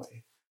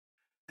internationally.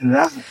 And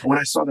that, when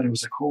I saw that, I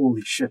was like,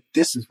 holy shit,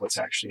 this is what's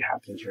actually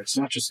happening here. It's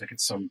not just like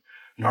it's some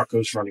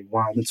narcos running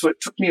wild. And so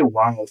it took me a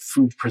while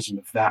through the prism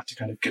of that to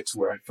kind of get to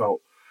where I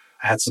felt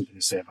I had something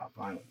to say about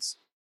violence.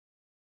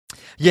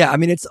 Yeah, I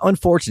mean, it's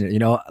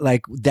unfortunate,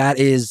 like that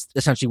is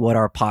essentially what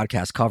our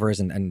podcast covers.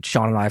 And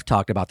Sean and I have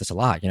talked about this a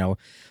lot.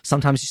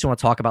 Sometimes you just want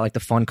to talk about like the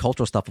fun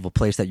cultural stuff of a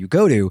place that you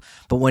go to.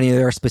 But when you're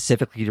there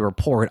specifically to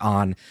report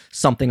on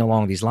something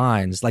along these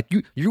lines, like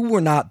you were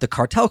not the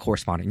cartel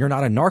correspondent. You're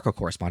not a narco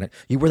correspondent.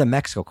 You were the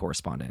Mexico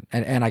correspondent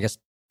and I guess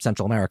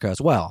Central America as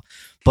well.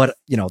 But,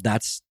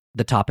 that's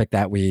the topic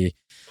that we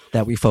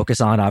focus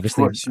on.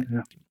 Obviously, of course,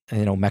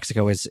 yeah.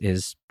 Mexico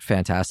is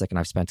fantastic and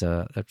I've spent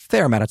a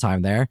fair amount of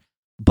time there.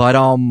 But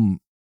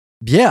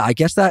yeah, I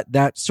guess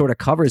that sort of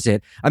covers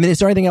it. I mean, is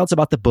there anything else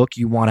about the book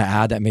you want to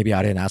add that maybe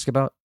I didn't ask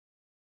about?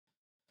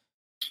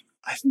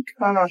 I think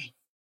no.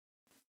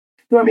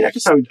 I mean, I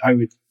guess I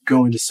would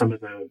go into some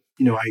of the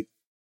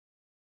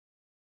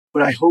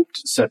what I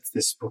hoped sets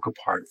this book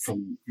apart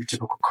from your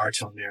typical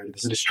cartel narrative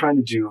is that it's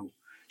trying to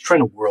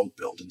world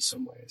build in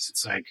some ways.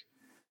 It's like,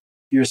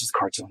 here's this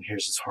cartel and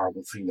here's this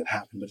horrible thing that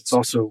happened, but it's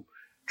also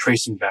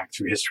tracing back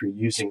through history,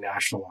 using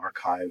national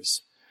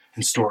archives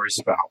and stories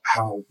about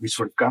how we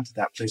sort of got to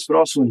that place, but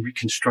also in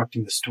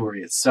reconstructing the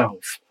story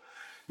itself.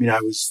 I mean,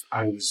 I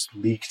was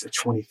leaked a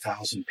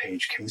 20,000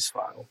 page case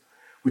file,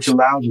 which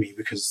allowed me,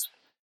 because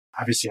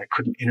obviously I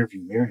couldn't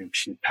interview Miriam.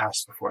 She had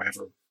passed before I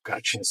ever got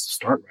a chance to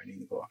start writing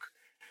the book.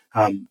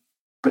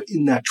 But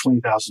in that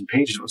 20,000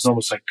 pages, it was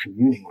almost like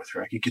communing with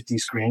her. I could get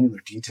these granular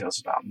details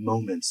about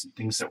moments and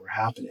things that were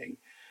happening.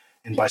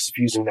 And by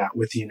suffusing that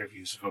with the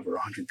interviews of over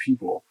 100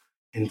 people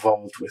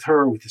involved with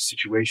her, with the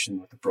situation,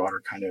 with the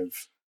broader kind of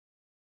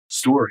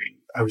story,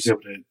 I was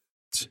able to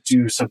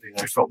do something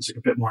that I felt was like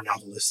a bit more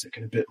novelistic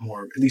and a bit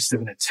more, at least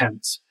of an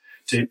attempt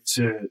to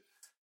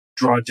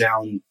draw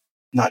down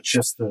not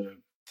just the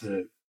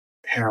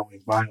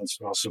harrowing violence,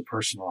 but also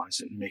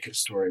personalize it and make it a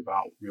story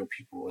about real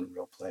people in a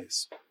real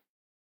place.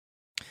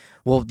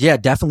 Well, yeah,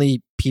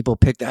 definitely people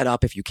pick that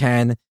up if you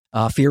can.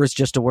 Fear is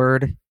just a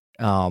word.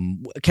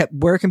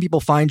 Where can people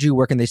find you?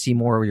 Where can they see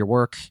more of your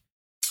work?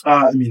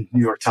 New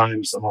York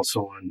Times. I'm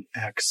also on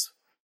X,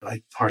 but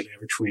I hardly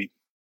ever tweet.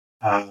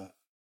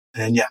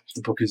 And yeah,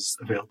 the book is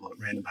available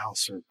at Random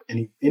House or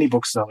any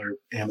bookseller,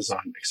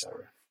 Amazon,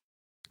 etc.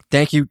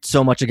 Thank you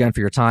so much again for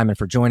your time and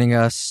for joining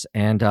us.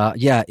 And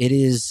yeah, it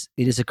is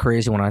a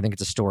crazy one. I think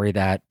it's a story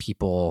that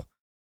people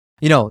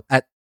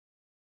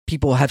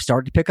have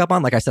started to pick up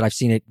on. Like I said, I've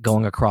seen it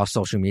going across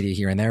social media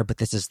here and there, but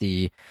this is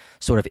the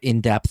sort of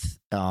in-depth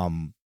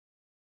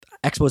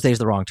expose is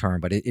the wrong term,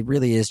 but it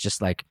really is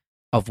just like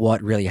of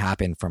what really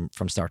happened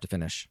from start to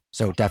finish.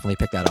 So definitely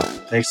pick that up.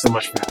 Thanks so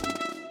much for having me.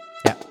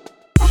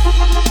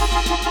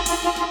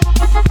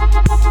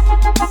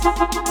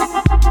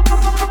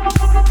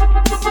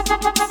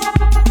 Yeah.